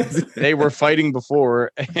 They were fighting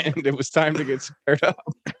before, and it was time to get squared up.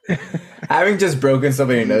 Having just broken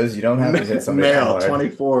somebody's nose, you don't have to hit somebody male, hard.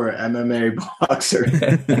 24 MMA boxer.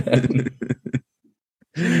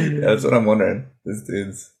 That's what I'm wondering. This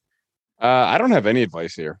dude's. I don't have any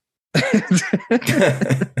advice here.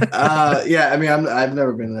 Yeah, I mean, I've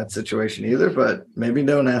never been in that situation either, but maybe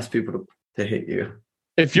don't ask people to hit you.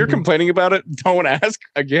 If you're complaining about it, don't ask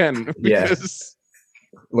again. Because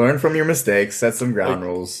learn from your mistakes, set some ground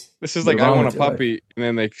rules. This is like, I want a puppy, and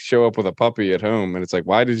then they show up with a puppy at home, and it's like,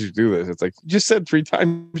 why did you do this? It's like, you just said 3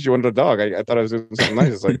 times you wanted a dog. I thought I was doing something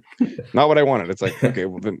nice. It's like, not what I wanted. It's like, okay,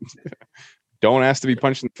 well then don't ask to be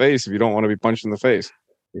punched in the face if you don't want to be punched in the face.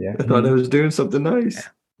 Yeah, I thought I was doing something nice.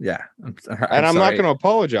 Yeah. I'm not going to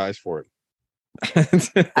apologize for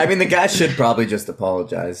it. I mean, the guy should probably just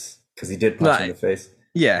apologize because he did punch in the face.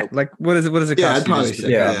 Yeah, like what is it? What does it cost? Yeah, I'd probably say,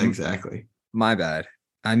 yeah, exactly. My bad.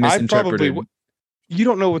 I misinterpreted. You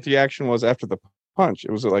don't know what the action was after the punch.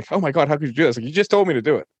 It was like, oh my god, how could you do this? Like, you just told me to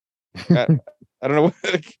do it. I don't know.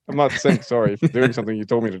 I'm not saying sorry for doing something you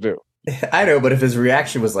told me to do. I know, but if his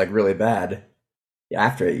reaction was like really bad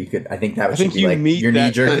after it, you could. I think that should be like your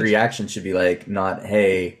knee-jerk reaction should be like, not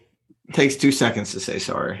hey. It takes 2 seconds to say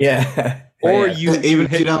sorry. Yeah. Or you even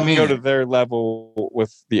if you don't go to their level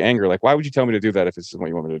with the anger. Like, why would you tell me to do that if it's what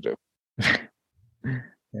you want me to do?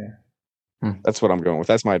 Yeah. That's what I'm going with.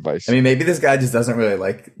 That's my advice. I mean, maybe this guy just doesn't really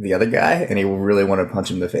like the other guy, and he really want to punch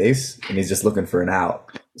him in the face, and he's just looking for an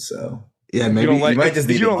out. So yeah, maybe you don't like, might just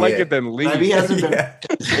if you don't like it, then leave. Maybe he hasn't been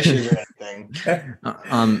positioned or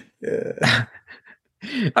anything.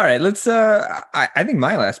 All right, let's. I think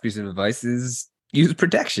my last piece of advice is use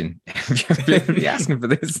protection. If you're asking for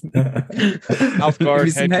this, mouth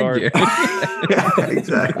guard, head guard.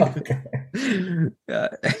 Exactly.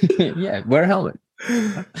 Yeah, wear a helmet.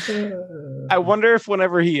 I wonder if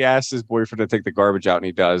whenever he asks his boyfriend to take the garbage out, and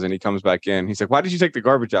he does, and he comes back in, he's like, "Why did you take the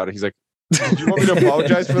garbage out?" And he's like, "Did you want me to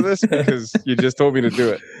apologize for this? Because you just told me to do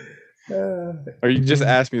it." Or you just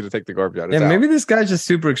asked me to take the garbage out. Yeah, maybe this guy's just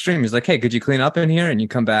super extreme. He's like, "Hey, could you clean up in here?" And you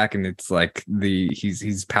come back, and it's like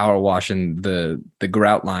he's power washing the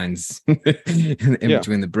grout lines in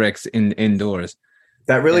between the bricks indoors.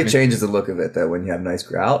 That really changes the look of it, though, when you have nice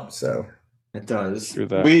grout. So it does.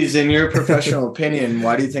 Weez, in your professional opinion,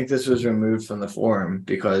 why do you think this was removed from the forum?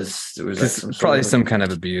 Because it was like probably some kind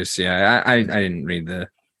of abuse. Yeah, I didn't read the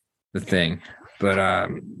thing, but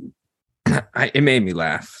it made me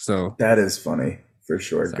laugh. So that is funny. for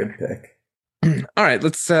sure. Sorry. Good pick. All right,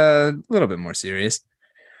 let's a little bit more serious.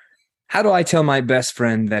 How do I tell my best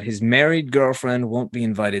friend that his married girlfriend won't be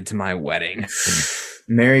invited to my wedding?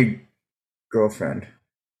 Married girlfriend.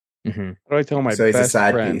 Mm-hmm. What do I tell my So he's a best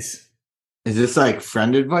side friend? piece. Is this like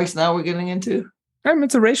friend advice now we're getting into?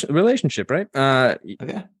 It's a relationship, right?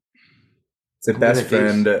 Okay. It's a best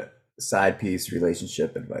Communication. friend side piece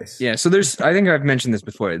relationship advice. Yeah, so I think I've mentioned this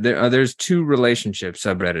before. There's two relationship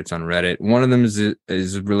subreddits on Reddit. One of them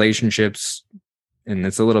is relationships, and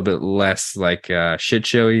it's a little bit less like shit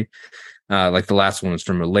showy. Like the last one was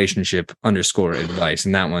from relationship_advice,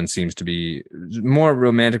 and that one seems to be more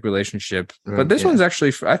romantic relationship. But this one's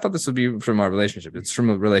actually, I thought this would be from our relationship. It's from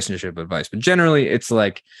a relationship advice, but generally it's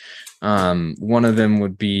like, one of them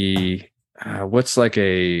would be, one's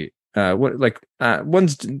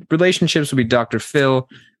relationships would be Dr. Phil,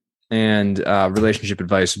 and relationship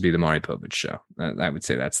advice would be the Maury Povich Show. I would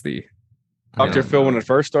say that's the Dr. Phil when it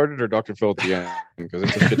first started, or Dr. Phil at the end? Because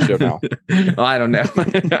it's a shit show now. Well, I don't know.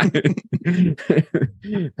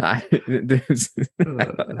 I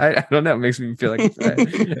don't know. It makes me feel like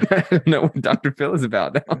I don't know what Dr. Phil is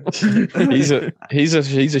about now. He's a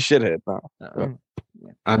shithead now.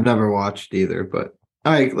 I've never watched either, but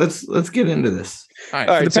all right, let's get into this. All All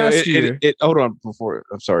right, the so past year, hold on before.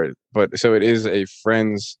 I'm sorry, but so it is a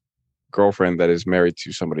friend's girlfriend that is married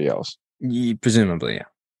to somebody else. presumably, yeah.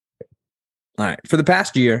 All right. For the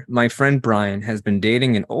past year, my friend Brian has been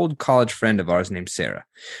dating an old college friend of ours named Sarah.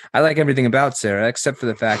 I like everything about Sarah except for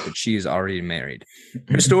the fact that she is already married.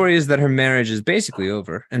 Her story is that her marriage is basically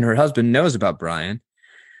over, and her husband knows about Brian.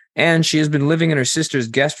 And she has been living in her sister's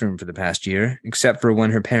guest room for the past year, except for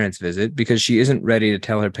when her parents visit, because she isn't ready to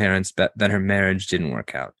tell her parents that her marriage didn't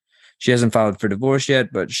work out. She hasn't filed for divorce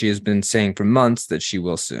yet, but she has been saying for months that she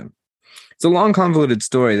will soon. It's a long, convoluted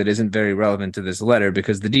story that isn't very relevant to this letter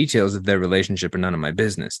because the details of their relationship are none of my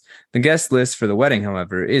business. The guest list for the wedding,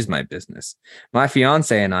 however, is my business. My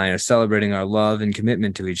fiance and I are celebrating our love and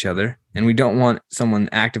commitment to each other, and we don't want someone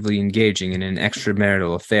actively engaging in an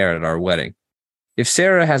extramarital affair at our wedding. If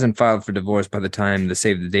Sarah hasn't filed for divorce by the time the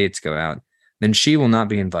save the dates go out, then she will not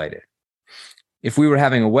be invited. If we were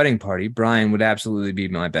having a wedding party, Brian would absolutely be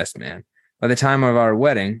my best man. By the time of our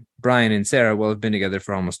wedding, Brian and Sarah will have been together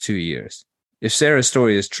for almost 2 years. If Sarah's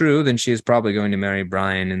story is true, then she is probably going to marry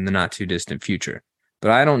Brian in the not-too-distant future.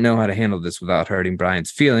 But I don't know how to handle this without hurting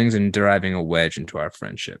Brian's feelings and driving a wedge into our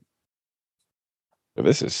friendship.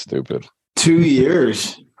 This is stupid. 2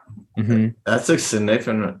 years. Mm-hmm. That's a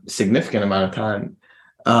significant amount of time.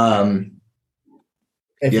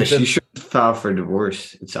 She should file for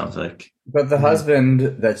divorce, it sounds like. But the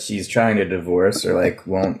husband that she's trying to divorce or like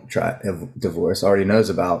won't try divorce already knows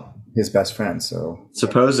about his best friend. So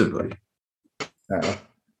supposedly.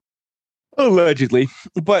 Allegedly.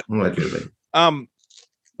 But allegedly.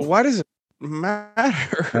 Why does it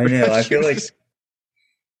matter? I know. I feel like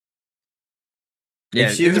yeah,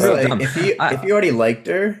 if he already liked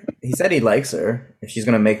her, he said he likes her. If she's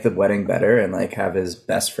gonna make the wedding better and like have his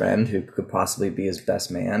best friend who could possibly be his best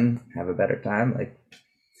man have a better time, like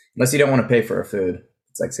unless you don't want to pay for her food,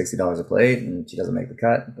 it's like $60 a plate, and she doesn't make the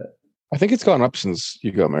cut. But I think it's gone up since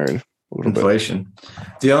you got married. A little inflation.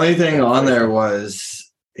 The only thing on there was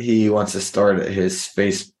he wants to start his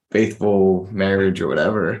faithful marriage or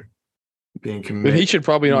whatever. Being committed. But he should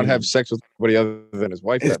probably not have sex with anybody other than his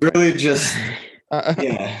wife. It's really just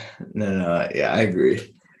yeah. No, yeah, I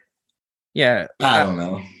agree. Yeah. I don't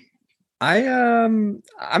know. I'm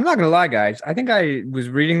not gonna lie, guys. I think I was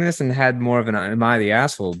reading this and had more of an "am I the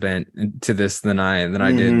asshole" bent to this than I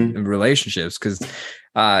did in relationships, because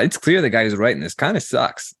it's clear the guy who's writing this kind of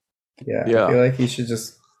sucks. Yeah, I feel like he should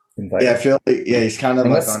just invite. Yeah, I feel like he's kind of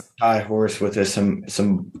like on a high horse with his some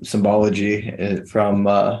symbology from.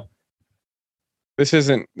 This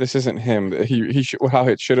isn't him. He should, how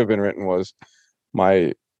it should have been written was,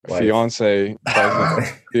 my fiance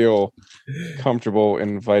doesn't feel comfortable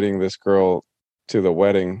inviting this girl to the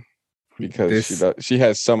wedding because she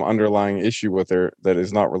has some underlying issue with her that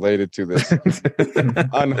is not related to this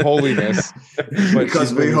unholiness. But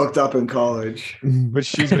because we hooked up in college. But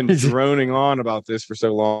she's been droning on about this for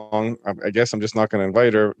so long. I guess I'm just not going to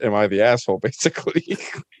invite her. Am I the asshole, basically?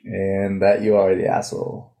 And that you are the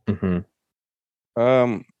asshole. Mm-hmm.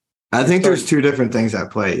 I think there's two different things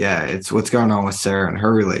at play. Yeah, it's what's going on with Sarah and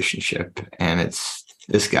her relationship, and it's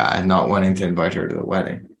this guy not wanting to invite her to the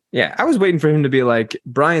wedding. Yeah, I was waiting for him to be like,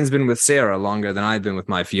 Brian's been with Sarah longer than I've been with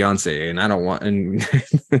my fiance, and I don't want. And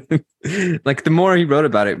like the more he wrote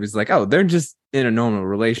about it, it was like, oh, they're just in a normal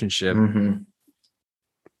relationship. Mm-hmm.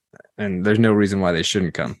 and there's no reason why they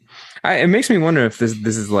shouldn't come. It makes me wonder if this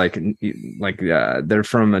is like they're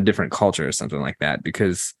from a different culture or something like that,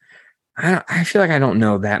 because I feel like I don't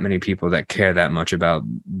know that many people that care that much about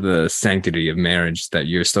the sanctity of marriage that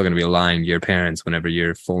you're still going to be lying to your parents whenever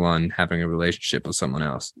you're full on having a relationship with someone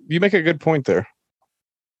else. You make a good point there.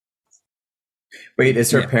 Wait,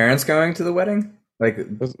 is her parents going to the wedding? Like,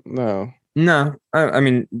 no. I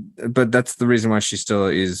mean, but that's the reason why she still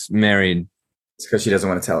is married. It's because she doesn't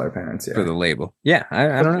want to tell her parents. For the label. Yeah,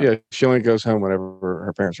 I don't know. Yeah, she only goes home whenever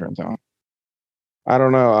her parents are in town. I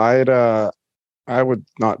don't know. I would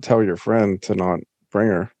not tell your friend to not bring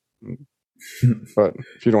her. But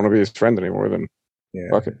if you don't want to be his friend anymore, then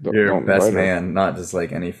fuck it. You're a best man, not just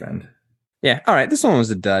like any friend. Yeah. All right. This one was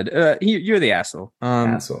a dud. You're the asshole.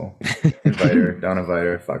 Asshole. Invite her. Don't invite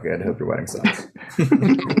her. Fuck it. Hope your wedding sucks. I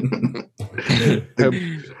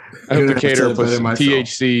hope the caterer puts some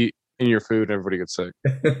THC in your food and everybody gets sick.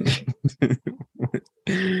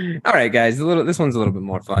 All right, guys. This one's a little bit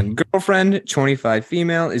more fun. Girlfriend, 25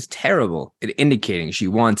 female, is terrible at indicating she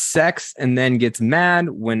wants sex and then gets mad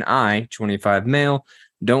when I, 25 male,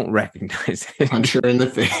 don't recognize it. Punch her in the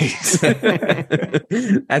face.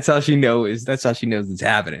 That's how she knows. That's how she knows it's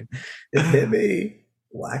happening. It hit me.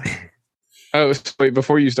 What? Oh, wait!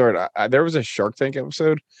 Before you start, there was a Shark Tank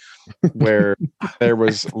episode where there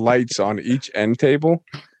was lights on each end table,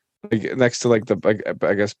 like, next to like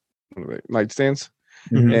I guess nightstands,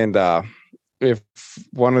 and if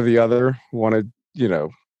one or the other wanted,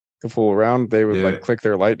 to fool around, they would like click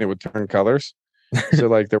their light and it would turn colors. So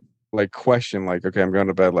like they're like question, like, okay, I'm going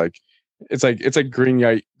to bed. Like it's like green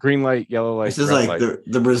light, yellow light. This is like light.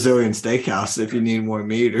 the Brazilian steakhouse. If you need more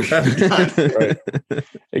meat, or right.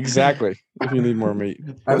 Exactly. If you need more meat.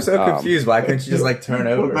 I'm so confused. Why couldn't you just like turn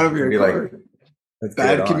over and be like,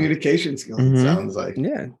 bad communication skills? It sounds like.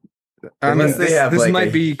 Yeah. I mean, this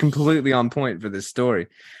might be completely on point for this story.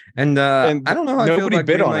 And I don't know how I feel about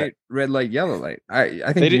green light, red light, yellow light.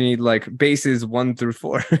 I think you need like bases 1 through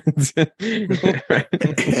 4 and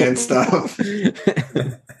stuff.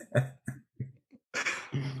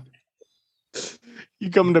 You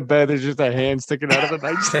come to bed, there's just a hand sticking out of the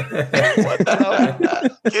nightstand. What the hell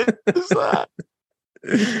is that?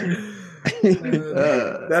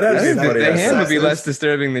 The hand would be less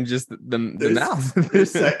disturbing than just the mouth.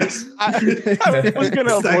 I was going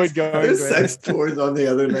to avoid going. There's sex toys on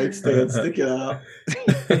the other nightstand sticking out.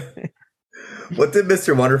 What did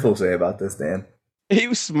Mr. Wonderful say about this, Dan?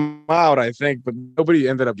 He smiled, I think, but nobody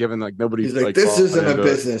ended up giving nobody. He's like, this isn't a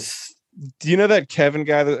business. Do you know that Kevin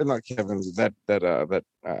guy? Not Kevin. That I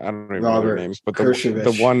don't even know their names, but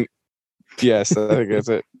the one. Yes, I think that's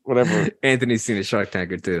it. Whatever. Anthony's seen a Shark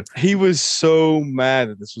Tank or two. He was so mad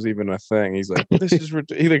that this was even a thing. He's like, "This is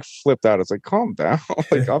ridiculous." He like flipped out. It's like, calm down.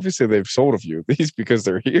 Like, obviously they've sold a few of these because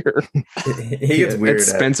they're here. He gets weird. It's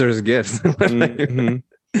Spencer's gifts.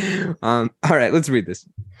 All right, let's read this.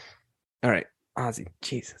 All right, Ozzy,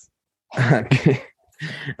 Jesus. All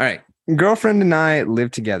right, girlfriend and I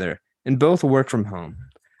live together and both work from home.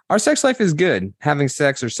 Our sex life is good. Having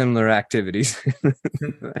sex or similar activities.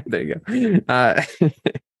 There you go.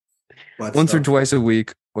 Once or twice a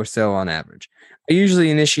week or so on average. I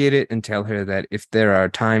usually initiate it and tell her that if there are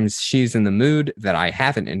times she's in the mood that I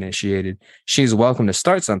haven't initiated, she's welcome to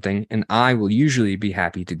start something and I will usually be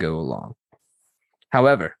happy to go along.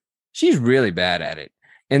 However, she's really bad at it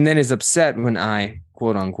and then is upset when I,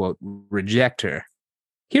 quote unquote, reject her.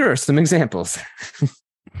 Here are some examples.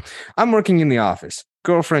 I'm working in the office.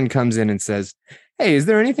 Girlfriend comes in and says, "Hey, is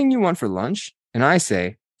there anything you want for lunch?" And I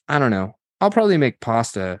say, "I don't know. I'll probably make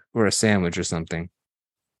pasta or a sandwich or something."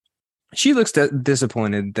 She looks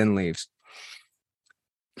disappointed, then leaves.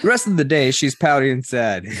 The rest of the day, she's pouty and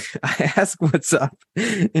sad. I ask what's up,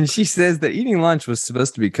 and she says that eating lunch was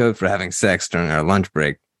supposed to be code for having sex during our lunch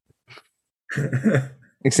break.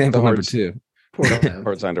 Example number 2.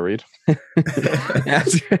 Hard sign to read.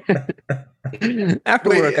 After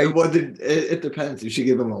work, it depends. Did she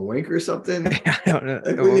give him a wink or something? I don't know.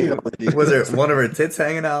 Was there one of her tits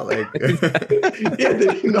hanging out? Like, yeah,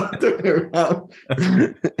 did he not turn around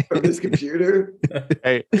from his computer?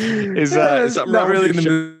 Hey, is something not really in the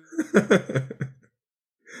mood?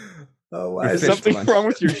 Oh, why is something wrong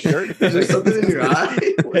with your shirt? Is there something in your eye?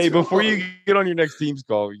 Hey, before you get on your next Teams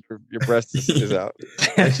call, your breast is out.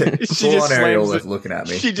 She just slams looking at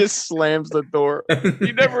me. She just slams the door.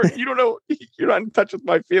 You don't know. You're not in touch with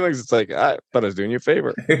my feelings. It's like, I thought I was doing you a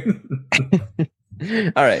favor.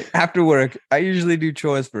 All right. After work, I usually do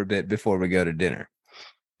chores for a bit before we go to dinner.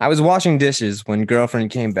 I was washing dishes when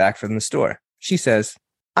girlfriend came back from the store. She says,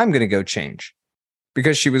 "I'm going to go change."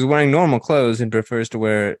 because she was wearing normal clothes and prefers to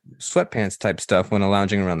wear sweatpants type stuff when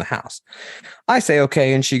lounging around the house. I say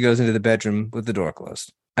okay, and she goes into the bedroom with the door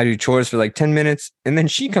closed. I do chores for like 10 minutes, and then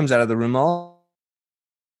she comes out of the room all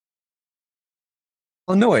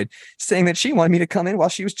annoyed, saying that she wanted me to come in while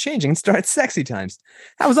she was changing and start sexy times.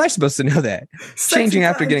 How was I supposed to know that? Changing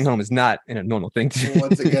after getting home is not a normal thing to do.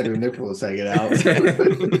 Once again, her nipple is hanging out.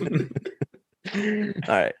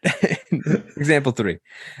 All right. Example 3.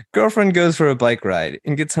 Girlfriend goes for a bike ride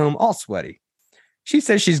and gets home all sweaty. She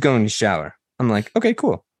says she's going to shower. I'm like, okay,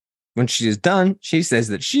 cool. When she is done, she says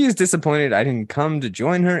that she is disappointed I didn't come to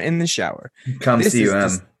join her in the shower. Come CUM.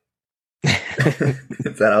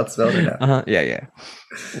 Is that how it's spelled or no? Yeah.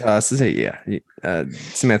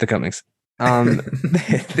 Samantha Cummings.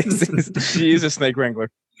 She is a snake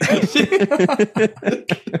wrangler.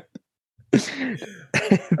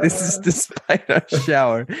 This is despite our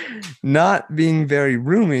shower not being very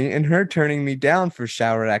roomy and her turning me down for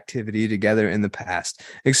shower activity together in the past,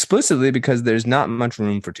 explicitly because there's not much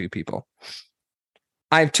room for 2 people.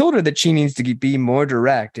 I've told her that she needs to be more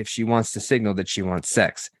direct if she wants to signal that she wants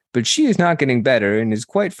sex, but she is not getting better and is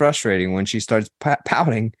quite frustrating when she starts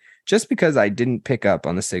pouting just because I didn't pick up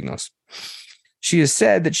on the signals. She has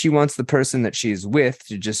said that she wants the person that she is with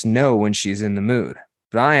to just know when she's in the mood.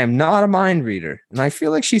 But I am not a mind reader, and I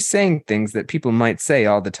feel like she's saying things that people might say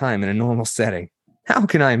all the time in a normal setting. How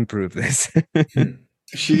can I improve this?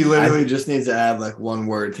 She literally just needs to add like one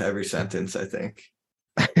word to every sentence, I think.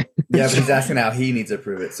 Yeah, but he's asking how he needs to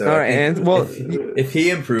prove it. So all right, if he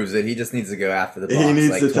improves it, he just needs to go after the boss he needs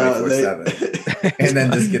like to 24/7 and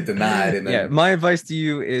then just get denied. And then... Yeah, my advice to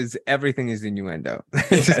you is everything is innuendo.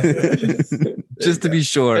 Just to be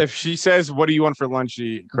sure. If she says, "What do you want for lunch?"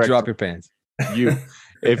 Drop your pants. You.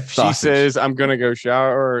 If she says, "I'm gonna go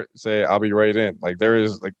shower," say, "I'll be right in." Like there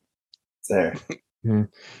is like there.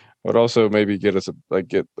 But also maybe get us a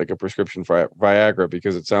prescription for Viagra,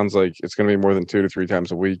 because it sounds like it's going to be more than 2 to 3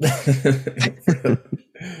 times a week. And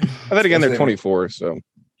then again, they're 24, so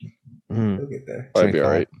we'll get there. Probably be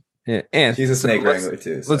all right. Yeah, and she's a snake wrangler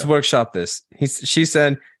too. So. Let's workshop this. She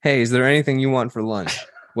said, "Hey, is there anything you want for lunch?"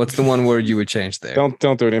 What's the one word you would change there? Don't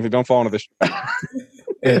do it. If you don't fall into this,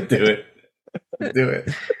 yeah, do it. Do it.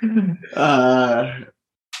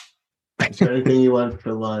 Is there anything you want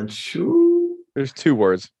for lunch? Ooh. There's 2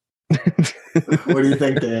 words. What do you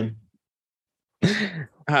think, Dan?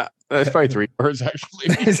 That's probably 3 words,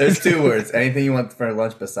 actually. There's 2 words. Anything you want for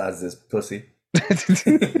lunch besides this pussy?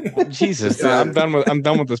 Jesus, I'm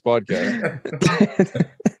done with this podcast.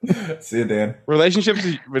 See you, Dan. Relationships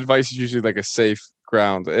advice is usually like a safe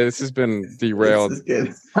ground. This has been derailed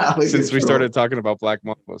since we started talking about Black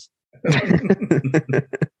Mambas.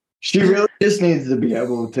 She really just needs to be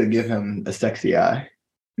able to give him a sexy eye.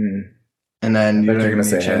 And then you're going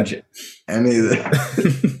to change any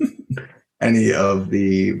of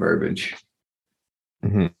the verbiage.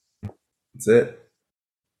 That's it.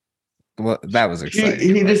 Well, that was exciting.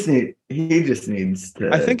 He just needs to.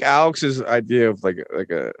 I think Alex's idea of like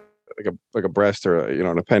a breast or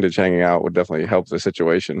an appendage hanging out would definitely help the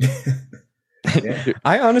situation. Yeah.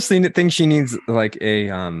 I honestly think she needs like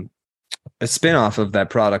a spin-off of that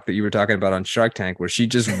product that you were talking about on Shark Tank, where she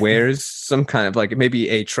just wears some kind of like maybe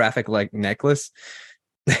a traffic like necklace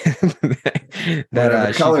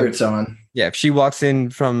that color it's on. Yeah, if she walks in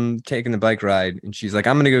from taking the bike ride and she's like,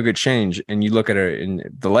 "I'm gonna go get change," and you look at her and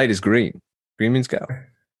the light is green. Green means go.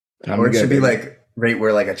 Or it should be like right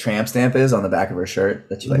where like a tramp stamp is on the back of her shirt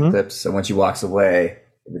that she like clips. So when she walks away,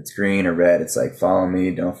 if it's green or red, it's like follow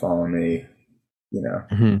me, don't follow me. You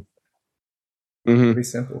know. Pretty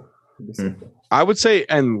simple. I would say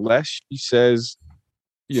unless she says,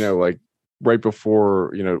 like right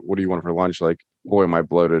before, what do you want for lunch? Like, boy, am I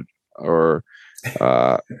bloated, or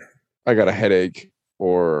I got a headache,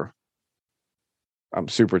 or I'm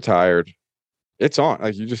super tired. It's on.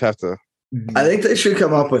 Like, you just have to. I think they should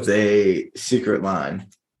come up with a secret line.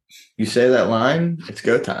 You say that line, it's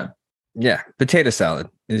go time. Yeah, potato salad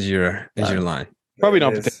is your line. Probably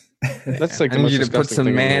not potato. That's like I need you to put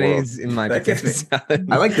some mayonnaise in my potato salad.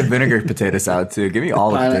 I like the vinegar potato salad too. Give me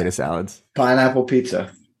all the potato salads. Pineapple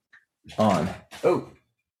pizza. On. Oh.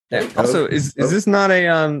 Also, is this not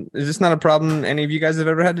a problem any of you guys have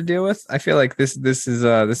ever had to deal with? I feel like this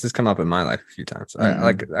has come up in my life a few times.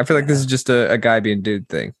 I feel like this is just a guy being dude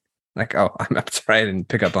thing. Like, oh, I'm sorry, I didn't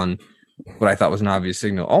pick up on what I thought was an obvious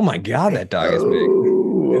signal. Oh my god, that dog is big.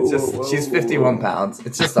 It's just she's 51 pounds.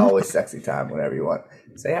 It's just always sexy time whenever you want.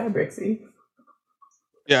 Say hi, Brixie.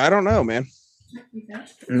 Yeah, I don't know, man.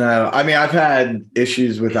 No, I mean, I've had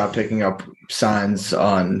issues without picking up signs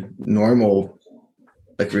on normal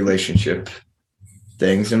like relationship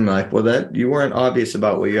things, and I'm like, well, that you weren't obvious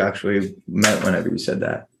about what you actually meant whenever you said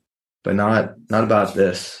that, but not about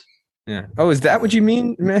this. Yeah. Oh, is that what you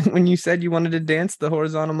mean, man, when you said you wanted to dance the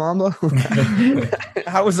horizontal mambo?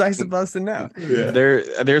 How was I supposed to know? Yeah.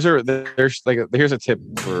 There's here's a tip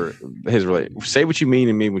for his relate. Say what you mean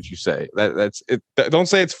and mean what you say. That's it. Don't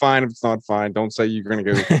say it's fine if it's not fine. Don't say you're gonna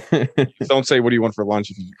go. Don't say what do you want for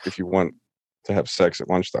lunch if you want to have sex at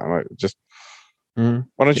lunchtime.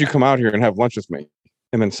 Why don't you come out here and have lunch with me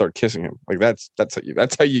and then start kissing him? Like that's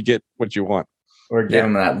how you get what you want. Or give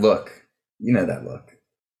him that look. You know that look.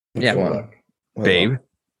 Yeah, babe,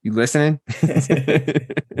 you listening? You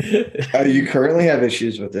currently have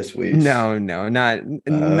issues with this week? No, not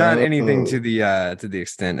anything to the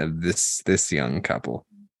extent of this young couple.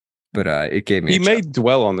 But it gave me. He may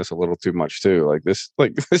dwell on this a little too much too. Like this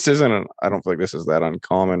isn't. I don't feel like this is that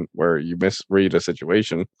uncommon where you misread a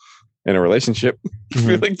situation in a relationship. I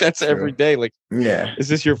feel like that's every day. Like, yeah, is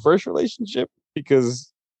this your first relationship?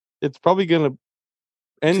 Because it's probably gonna.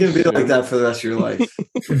 It's going to be like that for the rest of your life.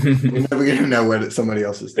 You're never going to know what somebody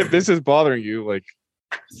else is doing. If this is bothering you, like,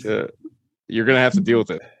 you're going to have to deal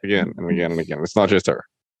with it again and again and again. It's not just her.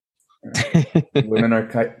 Women are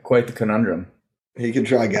quite the conundrum. He can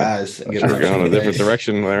try guys. And get going a different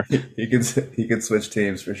direction there. He can switch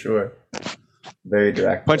teams for sure. Very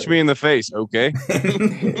direct. Punch me in the face, okay?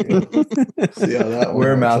 See how that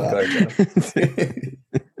we're mouth guard.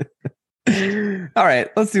 All right,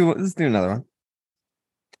 let's do another one.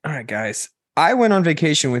 All right, guys. I went on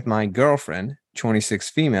vacation with my girlfriend, 26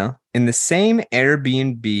 female, in the same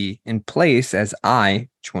Airbnb in place as I,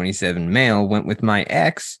 27 male, went with my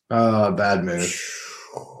ex. Oh, bad move.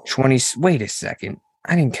 20. Wait a second.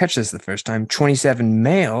 I didn't catch this the first time. 27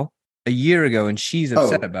 male a year ago, and she's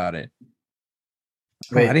upset about it.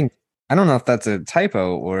 Wait. I don't know if that's a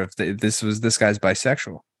typo or if this guy's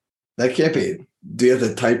bisexual. That can't be. Do you have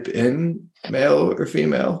to type in male or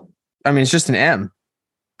female? I mean, it's just an M.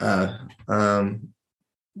 Let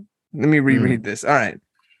me reread this. All right.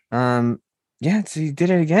 Yeah, so you did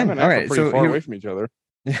it again. All right. So far away from each other.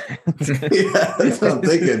 Yeah, that's what I'm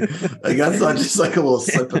thinking. Like that's not just like a little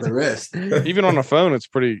slip of the wrist. Even on a phone, it's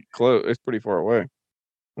pretty close. It's pretty far away.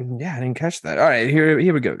 Yeah, I didn't catch that. All right,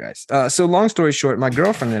 here we go, guys. So long story short, my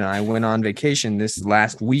girlfriend and I went on vacation this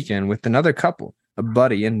last weekend with another couple, a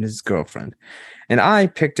buddy and his girlfriend. And I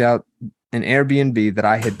picked out an Airbnb that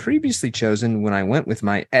I had previously chosen when I went with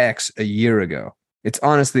my ex a year ago. It's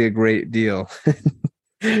honestly a great deal.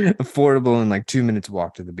 Affordable and like 2 minutes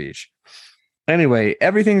walk to the beach. Anyway,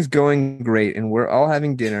 everything's going great and we're all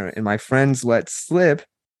having dinner and my friends let slip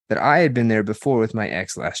that I had been there before with my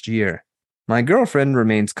ex last year. My girlfriend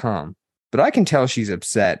remains calm, but I can tell she's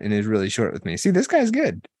upset and is really short with me. See, this guy's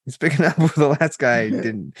good. He's picking up where the last guy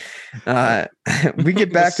didn't. We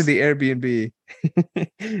get back to the Airbnb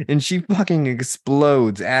and she fucking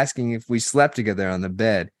explodes asking if we slept together on the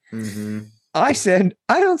bed. Mm-hmm. I said,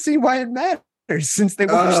 I don't see why it matters since they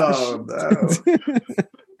watched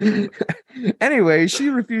no. Anyway, she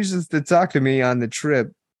refuses to talk to me on the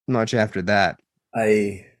trip much after that.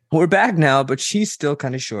 We're back now, but she's still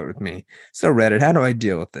kind of short with me. So Reddit, how do I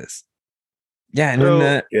deal with this? Yeah, and in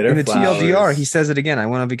the TLDR, he says it again. I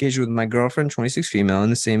went on vacation with my girlfriend, 26 female, in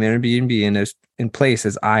the same Airbnb in place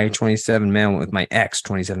as I, 27 male, went with my ex,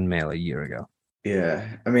 27 male, a year ago. Yeah,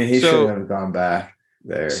 I mean, he shouldn't have gone back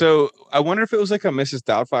there. So I wonder if it was like a Mrs.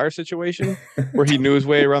 Doubtfire situation where he knew his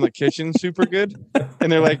way around the kitchen super good, and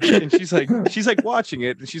they're like, and she's like watching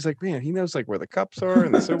it, and she's like, man, he knows like where the cups are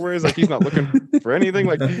and the silverware is. Like he's not looking for anything.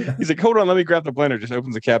 Like he's like, hold on, let me grab the blender. Just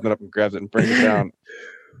opens the cabinet up and grabs it and brings it down.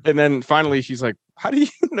 And then finally she's like, how do you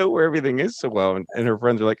know where everything is so well? And her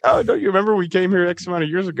friends are like, oh, don't you remember we came here X amount of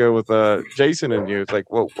years ago with Jason and you? It's like,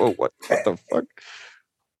 whoa, what the fuck?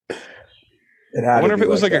 I wonder if it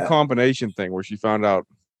was like a combination thing where she found out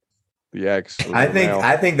the ex. I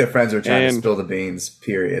think the friends were trying to spill the beans,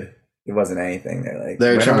 period. It wasn't anything.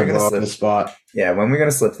 They're trying to blow up the spot. Yeah, when we're going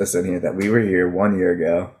to slip this in here that we were here 1 year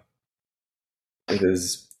ago with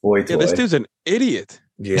his boy toy. Yeah, this dude's an idiot.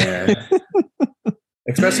 Yeah.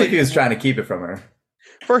 Especially if he was trying to keep it from her.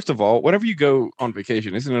 First of all, whenever you go on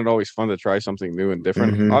vacation, isn't it always fun to try something new and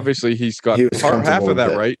different? Mm-hmm. Obviously, he's got half of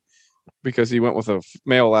that right because he went with a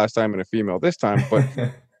male last time and a female this time. But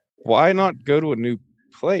why not go to a new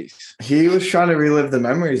place? He was trying to relive the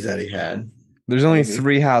memories that he had. There's only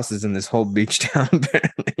 3 houses in this whole beach town,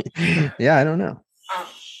 apparently. Yeah, I don't know.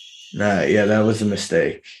 Yeah, that was a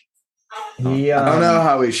mistake. I don't know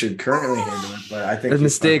how we should currently handle it, but I think a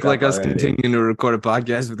mistake like us continuing to record a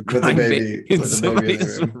podcast with the crying baby in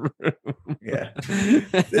somebody's room. Yeah, you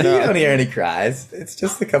don't hear any cries. It's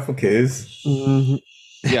just a couple coos. Mm-hmm.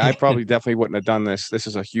 Yeah, I probably definitely wouldn't have done this. This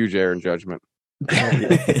is a huge error in judgment.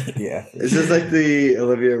 Yeah. This is like the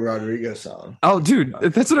Olivia Rodrigo song. Oh, dude,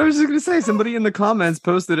 that's what I was just gonna say. Somebody in the comments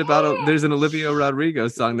posted about there's an Olivia Rodrigo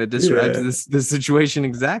song that describes this situation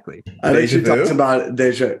exactly. I think she Deja vu? talks about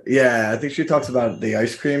Deja. Yeah, I think she talks about the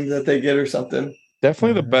ice cream that they get or something.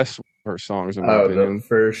 Definitely the best of her songs, in my opinion.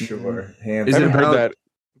 For sure. Hands Is I it haven't about heard that.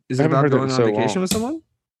 Is I it haven't about heard that going in on so vacation long. with someone?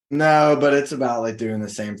 No, but it's about like doing the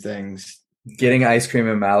same things. Getting ice cream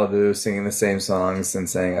in Malibu, singing the same songs, and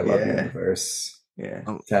saying "I love you" in the verse. Yeah.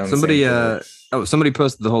 Oh, Telling the somebody same jokes. somebody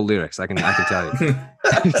posted the whole lyrics. I can tell you.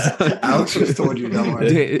 Alex just told you, don't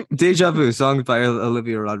worry. Deja Vu, song by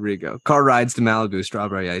Olivia Rodrigo. Car rides to Malibu,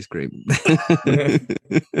 strawberry ice cream.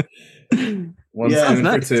 One Yeah, spoon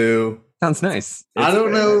nice. for two. Sounds nice. I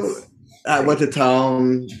don't very know nice. what to tell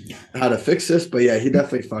him how to fix this, but yeah, he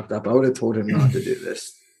definitely fucked up. I would have told him not to do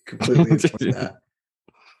this. Completely avoid that.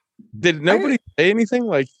 Did nobody say anything?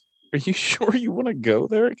 Like, are you sure you want to go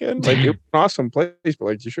there again? Like, it was an awesome place, but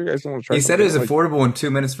like, you sure you guys don't want to try? He said it was something? affordable in 2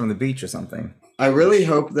 minutes from the beach or something. I really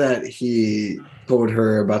hope that he told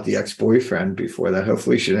her about the ex-boyfriend before that.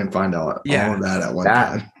 Hopefully she didn't find out all of that at one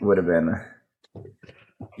time. That would have been.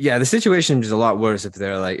 Yeah, the situation is a lot worse if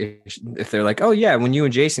they're like, oh yeah, when you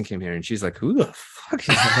and Jason came here, and she's like, who the fuck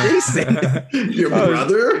is Jason? Your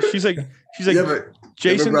brother? She's like, Yeah, but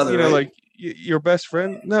Jason, brother, you know, right? like your best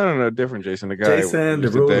friend? No, different Jason, the guy. Jason we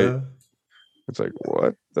used to date. Derulo. It's like,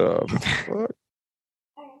 what the fuck?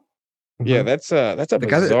 Yeah, that's a guy that-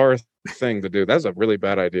 bizarre thing to do. That's a really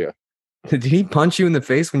bad idea. Did he punch you in the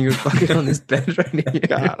face when you were fucking on this bed right here?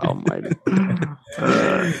 God almighty.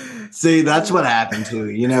 See, that's what happened to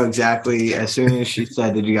her. You know exactly. As soon as she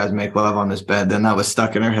said, "Did you guys make love on this bed?" Then that was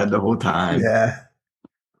stuck in her head the whole time. Yeah.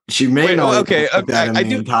 She may Wait, not. okay, That in I the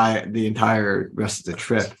do- entire rest of the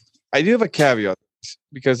trip. I do have a caveat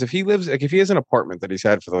because if he has an apartment that he's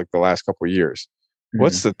had for like the last couple of years,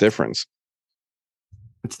 what's the difference?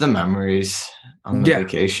 It's the memories on the Yeah.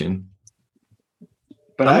 vacation.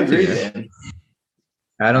 But I agree, Dan.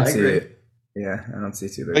 I don't I see agree. it. Yeah, I don't see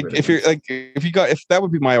too big. Like of a if that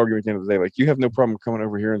would be my argument at the end of the day. Like you have no problem coming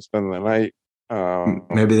over here and spending the night.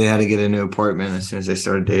 Maybe they had to get a new apartment as soon as they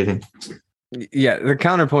started dating. Yeah, the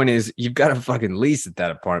counterpoint is you've got a fucking lease at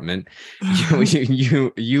that apartment.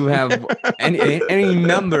 You have any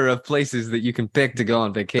number of places that you can pick to go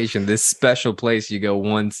on vacation. This special place you go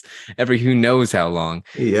once every who knows how long.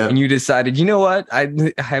 Yeah. And you decided, you know what? I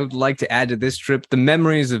would like to add to this trip the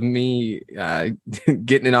memories of me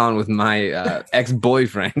getting it on with my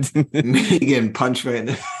ex-boyfriend. Me getting punched right in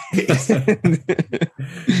the face.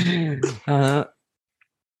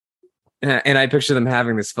 And I picture them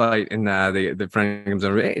having this fight, and the friend comes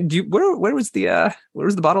over. Hey, where was the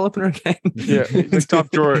bottle opener again? Yeah, the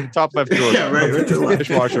top drawer, top left drawer. Yeah, right to the left.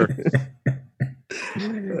 Dishwasher.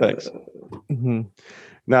 Thanks. Mhm.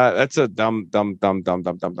 Nah, that's a dumb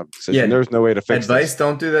decision. Yeah. There's no way to fix Advice: this.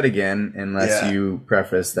 don't do that again unless Yeah. you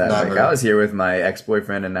preface that. Never. Like, I was here with my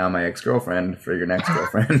ex-boyfriend and now my ex-girlfriend for your next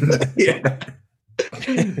girlfriend. Yeah.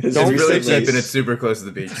 It's Don't really say cheap and this. it's super close to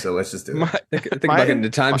the beach, so let's just do it. My, Think about getting a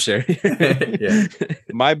timeshare. Yeah.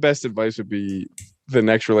 my best advice would be the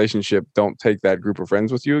next relationship: don't take that group of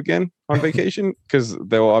friends with you again on vacation because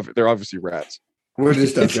they're obviously rats. We'll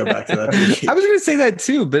just don't go back to that. I was going to say that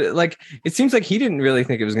too, but like it seems like he didn't really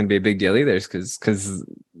think it was going to be a big deal either, because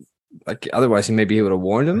like otherwise maybe he would have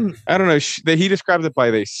warned him. I don't know. He described it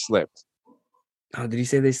by they slipped. Oh, did he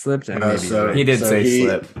say they slipped? No, Maybe. so- He did So say he-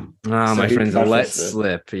 slip. Oh, so my he friend's let prefaced it.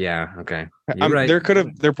 slip. Yeah. Okay. You're right.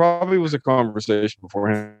 There probably was a conversation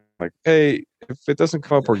beforehand, like, hey, if it doesn't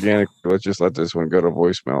come up organically, let's just let this one go to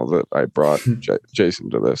voicemail that I brought Jason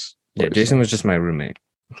to this. Yeah, place. Jason was just my roommate.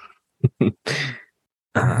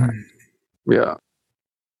 Yeah.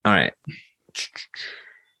 All right.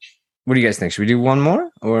 What do you guys think? Should we do one more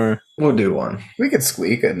or? We'll do one. We could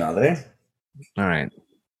squeak another. All right.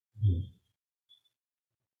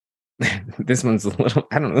 This one's a little,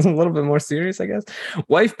 I don't know, this is a little bit more serious, I guess.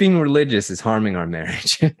 Wife being religious is harming our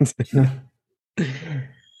marriage.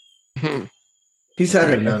 He's had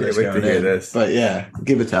I to know can't this wait to going hear in, this. but yeah,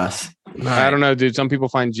 give it to us. I don't know, dude. Some people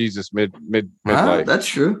find Jesus mid life. That's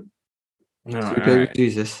true. No, We all pay with right.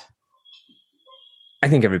 Jesus. I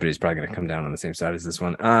think everybody's probably going to come down on the same side as this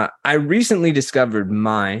one. I recently discovered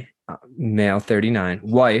my male 39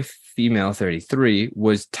 wife, female 33,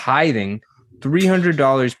 was tithing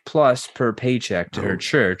 $300 plus per paycheck to her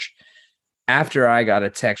church after I got a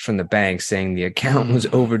text from the bank saying the account was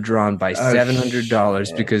overdrawn by $700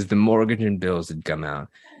 shit. because the mortgage and bills had come out.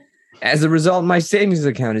 As a result, my savings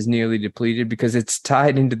account is nearly depleted because it's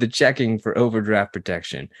tied into the checking for overdraft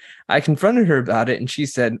protection. I confronted her about it and she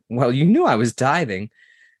said, well, you knew I was tithing.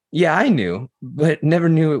 Yeah, I knew, but never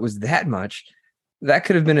knew it was that much. That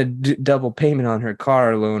could have been a double payment on her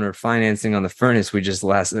car loan or financing on the furnace we just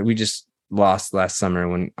lost last summer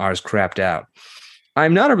when ours crapped out.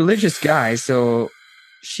 I'm not a religious guy, so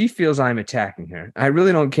she feels I'm attacking her. I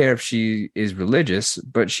really don't care if she is religious,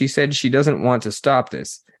 but she said she doesn't want to stop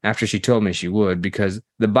this after she told me she would, because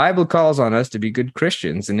the Bible calls on us to be good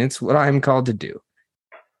Christians, and it's what I'm called to do.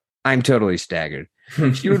 I'm totally staggered.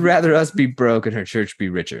 She would rather us be broke and her church be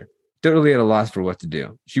richer. Totally at a loss for what to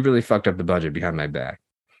do. She really fucked up the budget behind my back.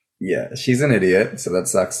 Yeah, she's an idiot, so that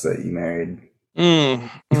sucks that you married.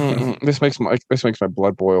 This makes my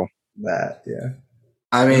blood boil. That, yeah.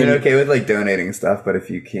 I mean, okay with like donating stuff, but if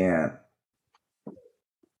you can't,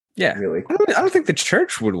 yeah, really, I don't think the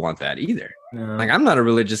church would want that either. No. Like, I'm not a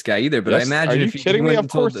religious guy either, but yes, I imagine are you if you kidding me? Of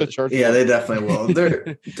course, the church. Yeah, they definitely will.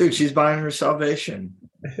 Dude, she's buying her salvation.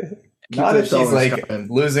 Not if she's like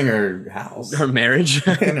losing her house, her marriage,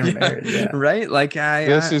 and her marriage, yeah. Right? Like,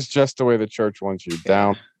 this is just the way the church wants you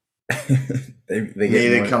down. they need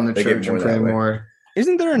to come to church and pray more.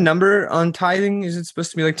 Isn't there a number on tithing? Is it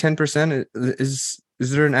supposed to be like 10%? Is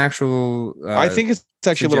there an actual? I think it's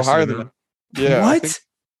actually a little higher than that. Yeah. What?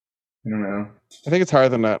 I don't know. I think it's higher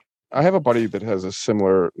than that. I have a buddy that has a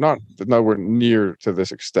similar, not nowhere near to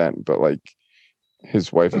this extent, but like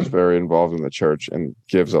his wife is very involved in the church and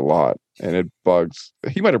gives a lot, and it bugs.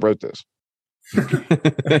 He might have wrote this.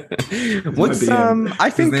 What's I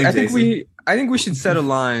think we should set a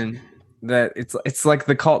line that it's like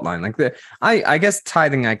the cult line. Like I guess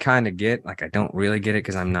tithing I kind of get. Like, I don't really get it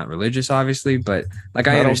because I'm not religious, obviously, but like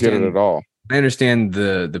I understand don't get it at all. I understand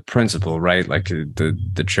the principle, right? Like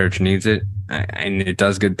the church needs it, and it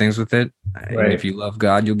does good things with it. Right. And if you love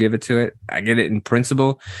God, you'll give it to it. I get it in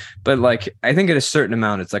principle, but like I think at a certain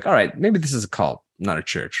amount, it's like, all right, maybe this is a cult, not a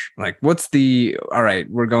church. Like, what's the all right?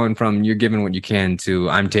 We're going from you're giving what you can to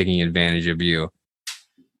I'm taking advantage of you.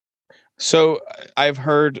 So I've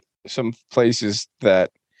heard of some places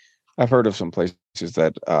that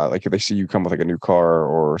like if they see you come with like a new car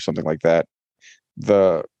or something like that,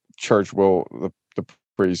 the church will the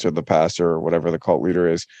priest or the pastor or whatever the cult leader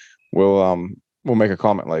is will make a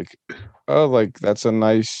comment like, oh, like that's a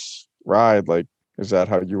nice ride, like is that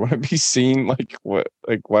how you want to be seen? Like what,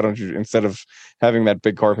 like why don't you, instead of having that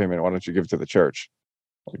big car payment, why don't you give it to the church?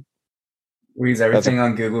 Like, everything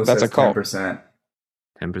on Google says that's a 10%.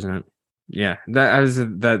 10%. Yeah,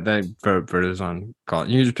 that verb is on call.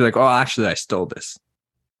 You just be like, oh, actually, I stole this.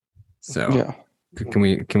 So yeah,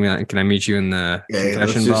 can I meet you in the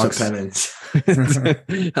confession box?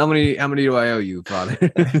 How many do I owe you, Father?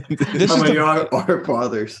 How many are our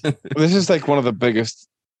fathers? This is like one of the biggest.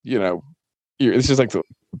 This is like the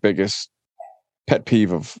biggest pet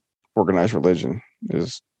peeve of organized religion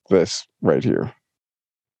is this right here.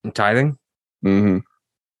 Tithing.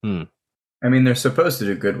 Mm-hmm. I mean, they're supposed to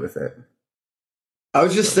do good with it. I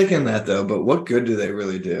was just thinking that though, but what good do they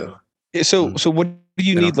really do? So what do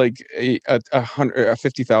you need? Like a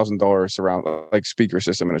 $50,000 surround like speaker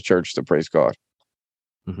system in a church to praise God?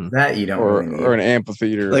 Mm-hmm. That you don't or, really need. Or an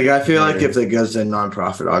amphitheater. Like, I feel like if it goes to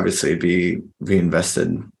nonprofit, obviously it'd be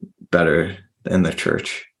reinvested better in the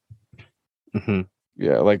church. Mm-hmm.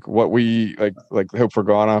 Yeah, like what we like Hope for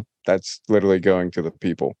Ghana, that's literally going to the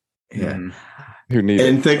people. Yeah. Who need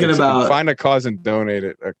and it. Thinking about find a cause and donate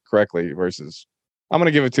it correctly versus I'm going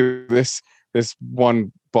to give it to this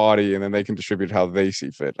one body and then they can distribute how they see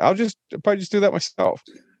fit. I'll probably just do that myself.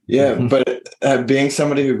 Yeah, but being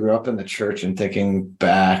somebody who grew up in the church and thinking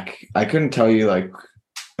back, I couldn't tell you, like,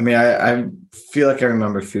 I mean, I feel like I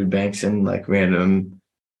remember food banks and like random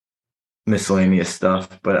miscellaneous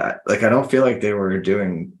stuff, but I don't feel like they were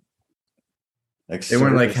doing like they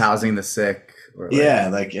weren't like housing the sick. Or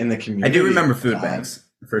like in the community. I do remember food banks.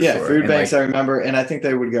 For sure. Food banks, I remember, and I think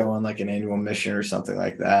they would go on like an annual mission or something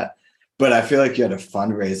like that. But I feel like you had to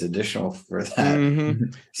fundraise additional for that.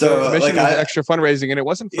 Mm-hmm. So the mission was extra fundraising, and it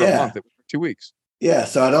wasn't for a month; it was for 2 weeks. Yeah,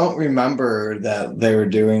 so I don't remember that they were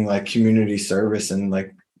doing like community service and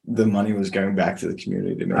like the money was going back to the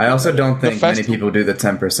community. I also don't think many people do the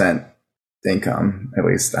 10% income. At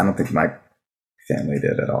least I don't think my family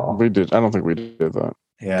did at all. We did. I don't think we did that.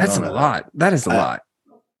 Yeah, that's a lot. That is a lot.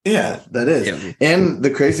 Yeah, that is. Yeah. And the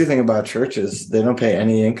crazy thing about churches, they don't pay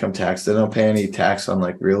any income tax. They don't pay any tax on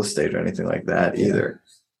like real estate or anything like that either.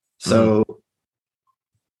 So,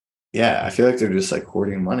 I feel like they're just like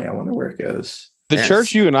hoarding money. I wonder where it goes. The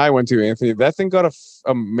church you and I went to, Anthony, that thing got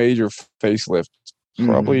a major facelift.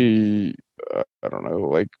 Probably, I don't know,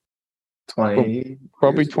 like 20,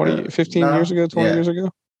 probably 15 years ago, 20 years ago.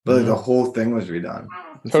 But like, the whole thing was redone.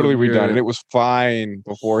 That's Totally what redone, and it was fine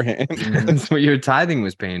beforehand. That's what your tithing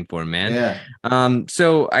was paying for, man. Yeah.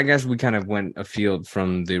 So I guess we kind of went afield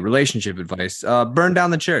from the relationship advice. Burn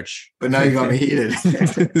down the church. But now you got me heated.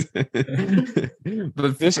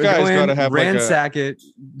 But This guy's gotta have, like, ransack it,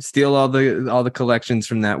 steal all the collections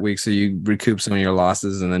from that week, so you recoup some of your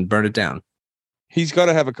losses, and then burn it down. He's got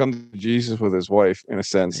to have a come to Jesus with his wife, in a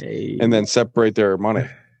sense, and then separate their money.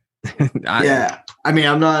 Yeah. I mean,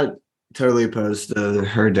 I'm not totally opposed to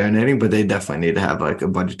her donating, but they definitely need to have like a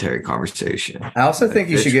budgetary conversation. I also think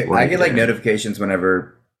you should It's I get like $40. notifications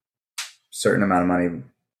whenever certain amount of money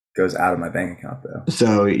goes out of my bank account, though.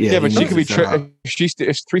 So Yeah, but he she could be. needs to set up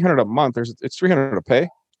It's $300 a month. It's $300 to pay,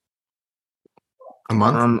 a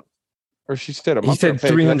month. or she said a He month. to said pay, 'cause I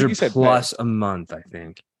think 300 he said plus a month, I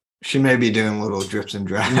think. She may be doing little drips and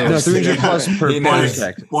drabs. No, 300 plus per He knows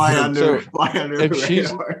project. Why under? So, Why under? if the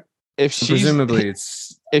she's- radar. If So she's presumably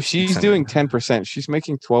it's if she's doing 10%, she's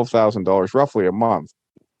making $12,000 roughly a month.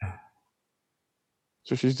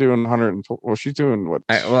 So she's doing 100. Well, she's doing what?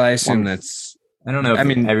 I assume One- that's I don't know if I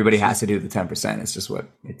mean- everybody has to do the 10%. It's just what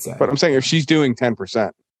it said. But I'm saying if she's doing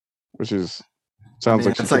 10%, which is sounds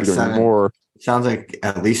like That's she's like doing 7. more. Sounds like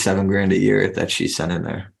at least $7,000 a year that she's sending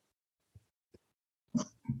there.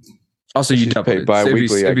 also you She's double paid it.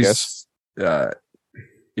 bi-weekly, I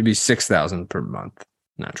It'd be 6,000 per month,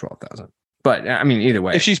 not 12,000. But I mean, either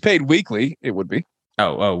way. If she's paid weekly, it would be.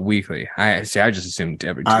 oh, weekly. I see. I just assumed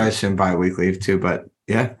every 2 I weeks. assume bi-weekly too, but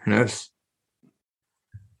yeah, who knows?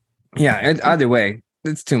 Yeah. Either way,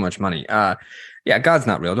 it's too much money. Yeah, God's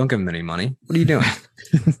not real. Don't give him any money. What are you doing?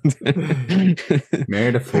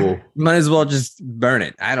 Married a fool. Might as well just burn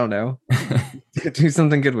it. I don't know. Do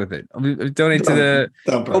something good with it. Donate to the.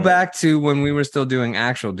 Don't Go burn it. back to when we were still doing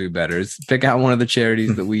actual do betters. Pick out one of the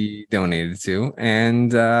charities that we donated to, and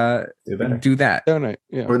Do better. do that. Donate.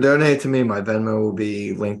 Yeah. Or donate to me. My Venmo will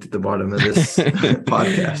be linked at the bottom of this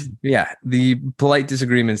podcast. Yeah, the polite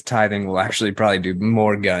disagreements tithing will actually probably do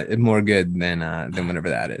more good than whatever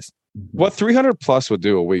that is. What 300 plus would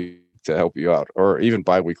do a week to help you out, or even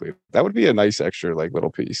bi-weekly? That would be a nice extra like little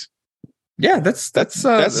piece. Yeah, that's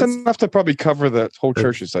Enough to probably cover the whole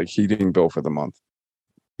church's like heating bill for the month.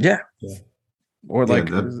 or like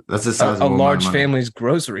that's a a sizable amount of large money. family's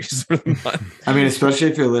groceries for the month. I mean, especially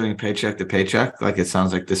if you're living paycheck to paycheck, like it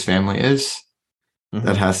sounds like this family is. Mhm.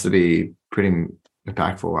 That has to be pretty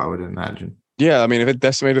impactful, I would imagine. Yeah, I mean, if it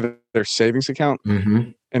decimated their savings account,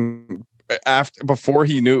 Mm-hmm. and before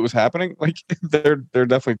he knew it was happening, like they're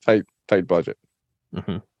definitely tight budget.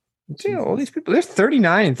 See, all these people, they're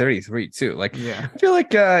 39 and 33 too. Like, Yeah. I feel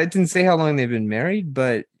like it didn't say how long they've been married,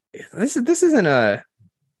 but this isn't a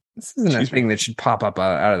thing that should pop up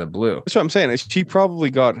out of the blue. That's what I'm saying. Is she probably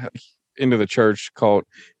got into the church cult,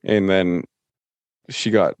 and then she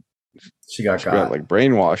got like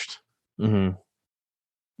brainwashed. Mm-hmm.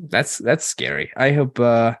 That's scary. I hope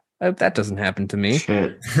that doesn't happen to me.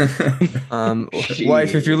 Shit.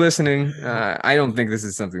 Wife, if you're listening, I don't think this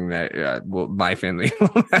is something that my family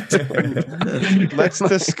will have to worry about.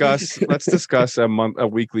 Let's discuss a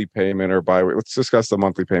weekly payment or let's discuss the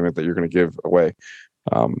monthly payment that you're going to give away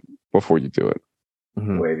before you do it.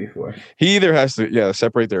 Mhm. Way before. He either has to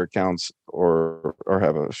separate their accounts or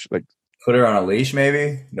have a like Put her on a leash,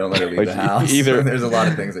 maybe. Don't let her leave Like, the house. either- There's a lot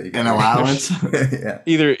of things that you can An allowance. yeah.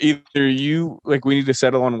 either you like we need to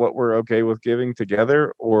settle on what we're okay with giving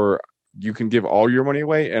together, or you can give all your money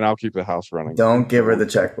away and I'll keep the house running. Don't give her the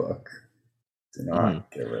checkbook. Do not Mhm.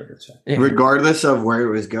 give her the check. Yeah. Regardless of where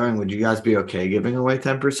it was going, would you guys be okay giving away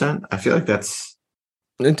 10%? I feel like that's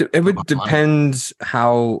It would depend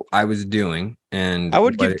how I was doing, and I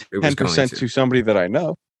would what give it was going 10% to somebody that I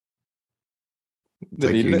know. That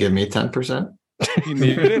like you needed it. give me 10%. If you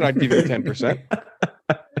needed it, I'd give you 10%.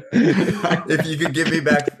 If you could give me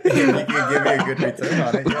back, if you could give me a good return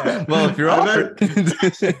on it, yeah. Well, if you're I offered,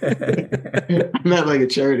 I meant like a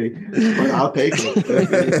charity, but I'll take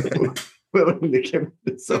it. Willing to give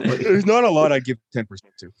it to somebody. There's not a lot I'd give 10%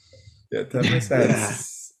 to, Yeah,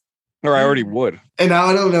 10%. or I already would. And now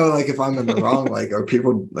I don't know, like, if I'm in the wrong, like, are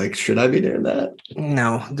people like, should I be doing that?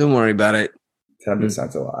 no, don't worry about it.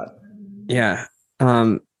 10%'s a lot. Yeah.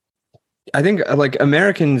 I think like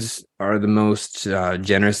Americans are the most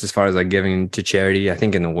generous as far as like giving to charity, I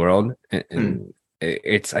think, in the world. And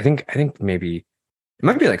it's I think maybe it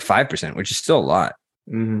might be like 5%, which is still a lot.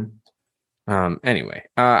 Mm-hmm. Anyway,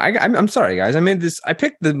 I'm sorry, guys. I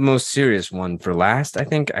picked the most serious one for last. I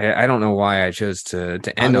think I don't know why I chose to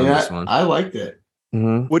end on this one. I liked it.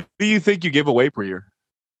 Mhm. What do you think you give away per year?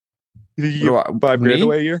 You think you What give do I- $5,000 me?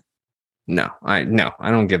 away a year? No, I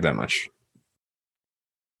don't give that much.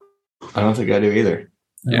 I don't think I do either.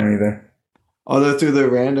 I don't either. Although through the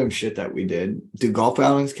random shit that we did, do golf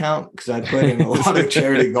outings count? Because I put in a lot of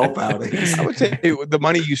charity golf outings. I would say the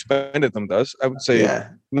money you spend at them does. I would say Yeah.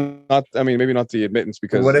 not. I mean, maybe not the admittance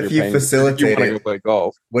because What if you're you paying- facilitate you wanna it? go play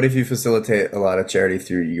golf? What if you facilitate a lot of charity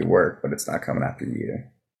through your work, but it's not coming after you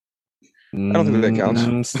either? I don't think that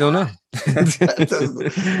counts. Still no.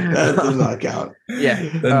 That does not count. Yeah.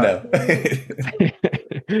 Then no.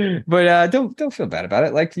 But don't feel bad about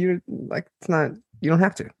it. Like it's not. You don't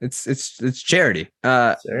have to. It's charity.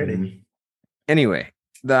 Charity. Anyway,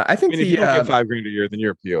 I I think mean, if you don't get $5,000 a year, then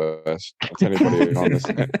you're a POS. I'll tell anybody on this.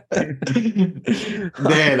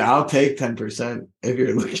 Dan, I'll take 10% if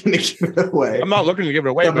you're looking to give it away. I'm not looking to give it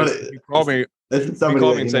away, but Somebody- if you call me, This is if you somebody call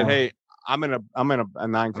that me and you said, know. "Hey, I'm in a I'm in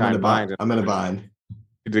nine-kind a bind bind. I'm in a bind.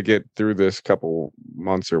 to get through this couple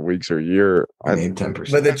months or weeks or year." I need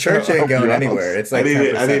 10%. But the church ain't going anywhere. It's like I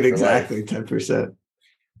 10% need for exactly life. 10%.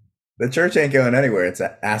 The church ain't going anywhere. It's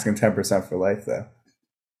asking 10% for life, though.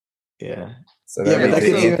 Yeah. So Yeah, but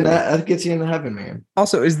makes that gets you into heaven, man.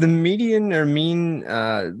 Also, is the median or mean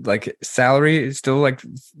like salary still like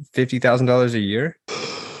 $50,000 a year?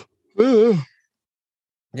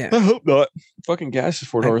 Yeah. I hope not. Fucking gas is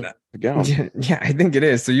 $4 a gallon. Yeah, I think it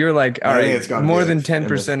is. So you're like, all I think right, it's gotta more be than like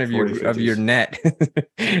 10% in the of your 40s, of your 50s. net.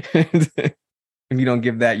 If you don't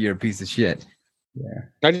give that, you're a piece of shit.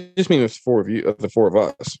 I just mean it's four of you, of the four of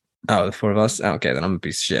us. Oh, the four of us. Okay, then I'm a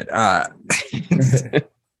piece of shit.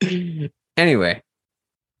 Anyway,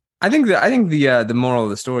 I think the moral of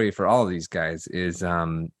the story for all of these guys is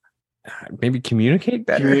maybe communicate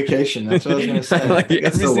better. Communication. That's what I was going to say. Like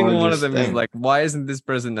That's every the single one of largest them is thing. like, why isn't this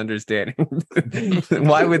person understanding?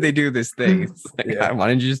 Why would they do this thing? It's like, Yeah. why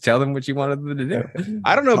didn't you just tell them what you wanted them to do?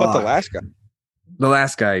 I don't know about the God. last guy. The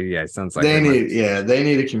last guy, yeah, it sounds like they they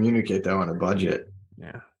need to communicate that on a budget.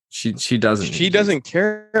 yeah. She doesn't. She doesn't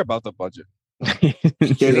care about the budget. Cares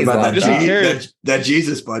needs about lockdown. Doesn't care. that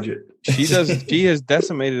Jesus budget. She does. She has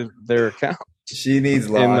decimated their account She needs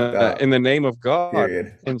locked up. in the name of God.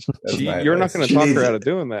 Period. And That's my you're not advice. going to She talk needs her out it. of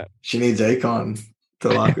doing that. She needs Akon to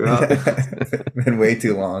lock her up. Been way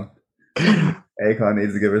too long. Akon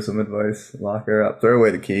needs to give her some advice. Lock her up. Throw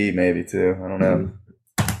away the key, maybe too. I don't know.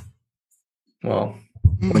 Well,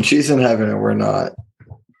 when she's in heaven and we're not,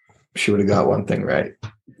 she would have got one thing right.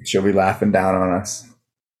 She'll be laughing down on us.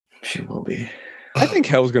 She will be. I think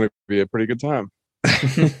hell's going to be a pretty good time.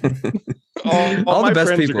 all my the best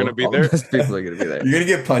friends people are going to be all there. The best people are going to be there. You're gonna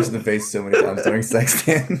get punched in the face so many times during sex,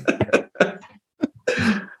 Dan.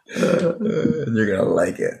 And you're gonna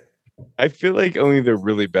like it. I feel like only the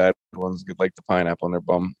really bad ones get like the pineapple on their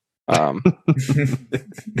bum. And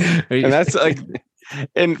that's like,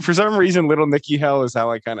 and for some reason, Little Nicky Hell is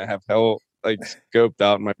how I kind of have hell like scoped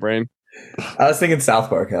out in my brain. I was thinking South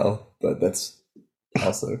Park hell, but that's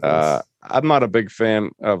also close. I'm not a big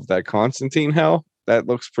fan of that Constantine Hell. That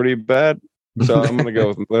looks pretty bad. So I'm gonna go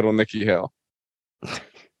with Little Nicky Hell.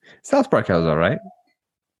 South Park Hell's all right.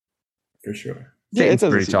 for sure. Yeah, Satan's it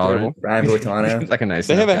doesn't pretty seem tolerant. Brian Boitano. He's like a nice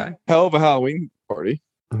They have enough a guy. hell of a Halloween party.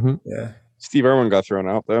 Yeah. Steve Irwin got thrown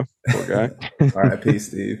out though. Poor guy. R.I.P.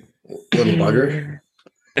 Steve. Little bugger.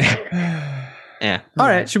 Yeah. All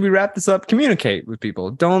right. Should we wrap this up? Communicate with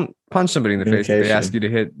people. Don't punch somebody in the face if they Communication. ask you to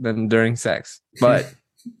hit them during sex. But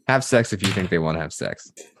have sex if you think they want to have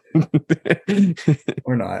sex.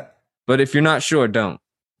 Or not. But if you're not sure, don't.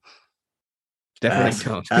 Definitely Ask.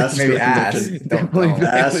 don't. Ask Maybe for ask. permission. Definitely Don't.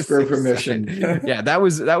 Ask for listen. permission. Yeah, that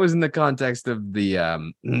was in the context of the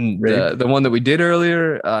one that we did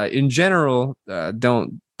earlier. In general,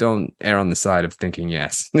 don't err on the side of thinking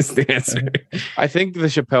yes. Is the answer. I think the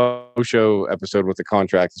Chappelle Show episode with the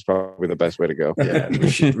contract is probably the best way to go. Yeah,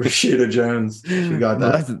 Rashida Jones. She got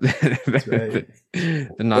Well, that. That's right. the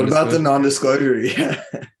What about the non-disclosure. non-disclosure?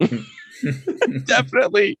 Yeah.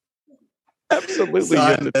 Definitely. Absolutely.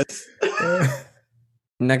 Sign this.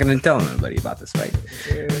 I'm not going to tell anybody about this, right?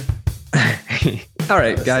 All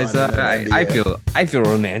right, guys. I feel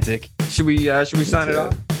romantic. Should we sign it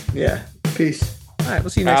off? Yeah. Peace. All right,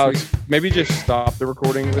 we'll see you next Alex, week. maybe just stop the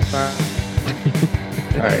recording this time.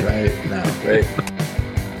 All right. Right now. Right.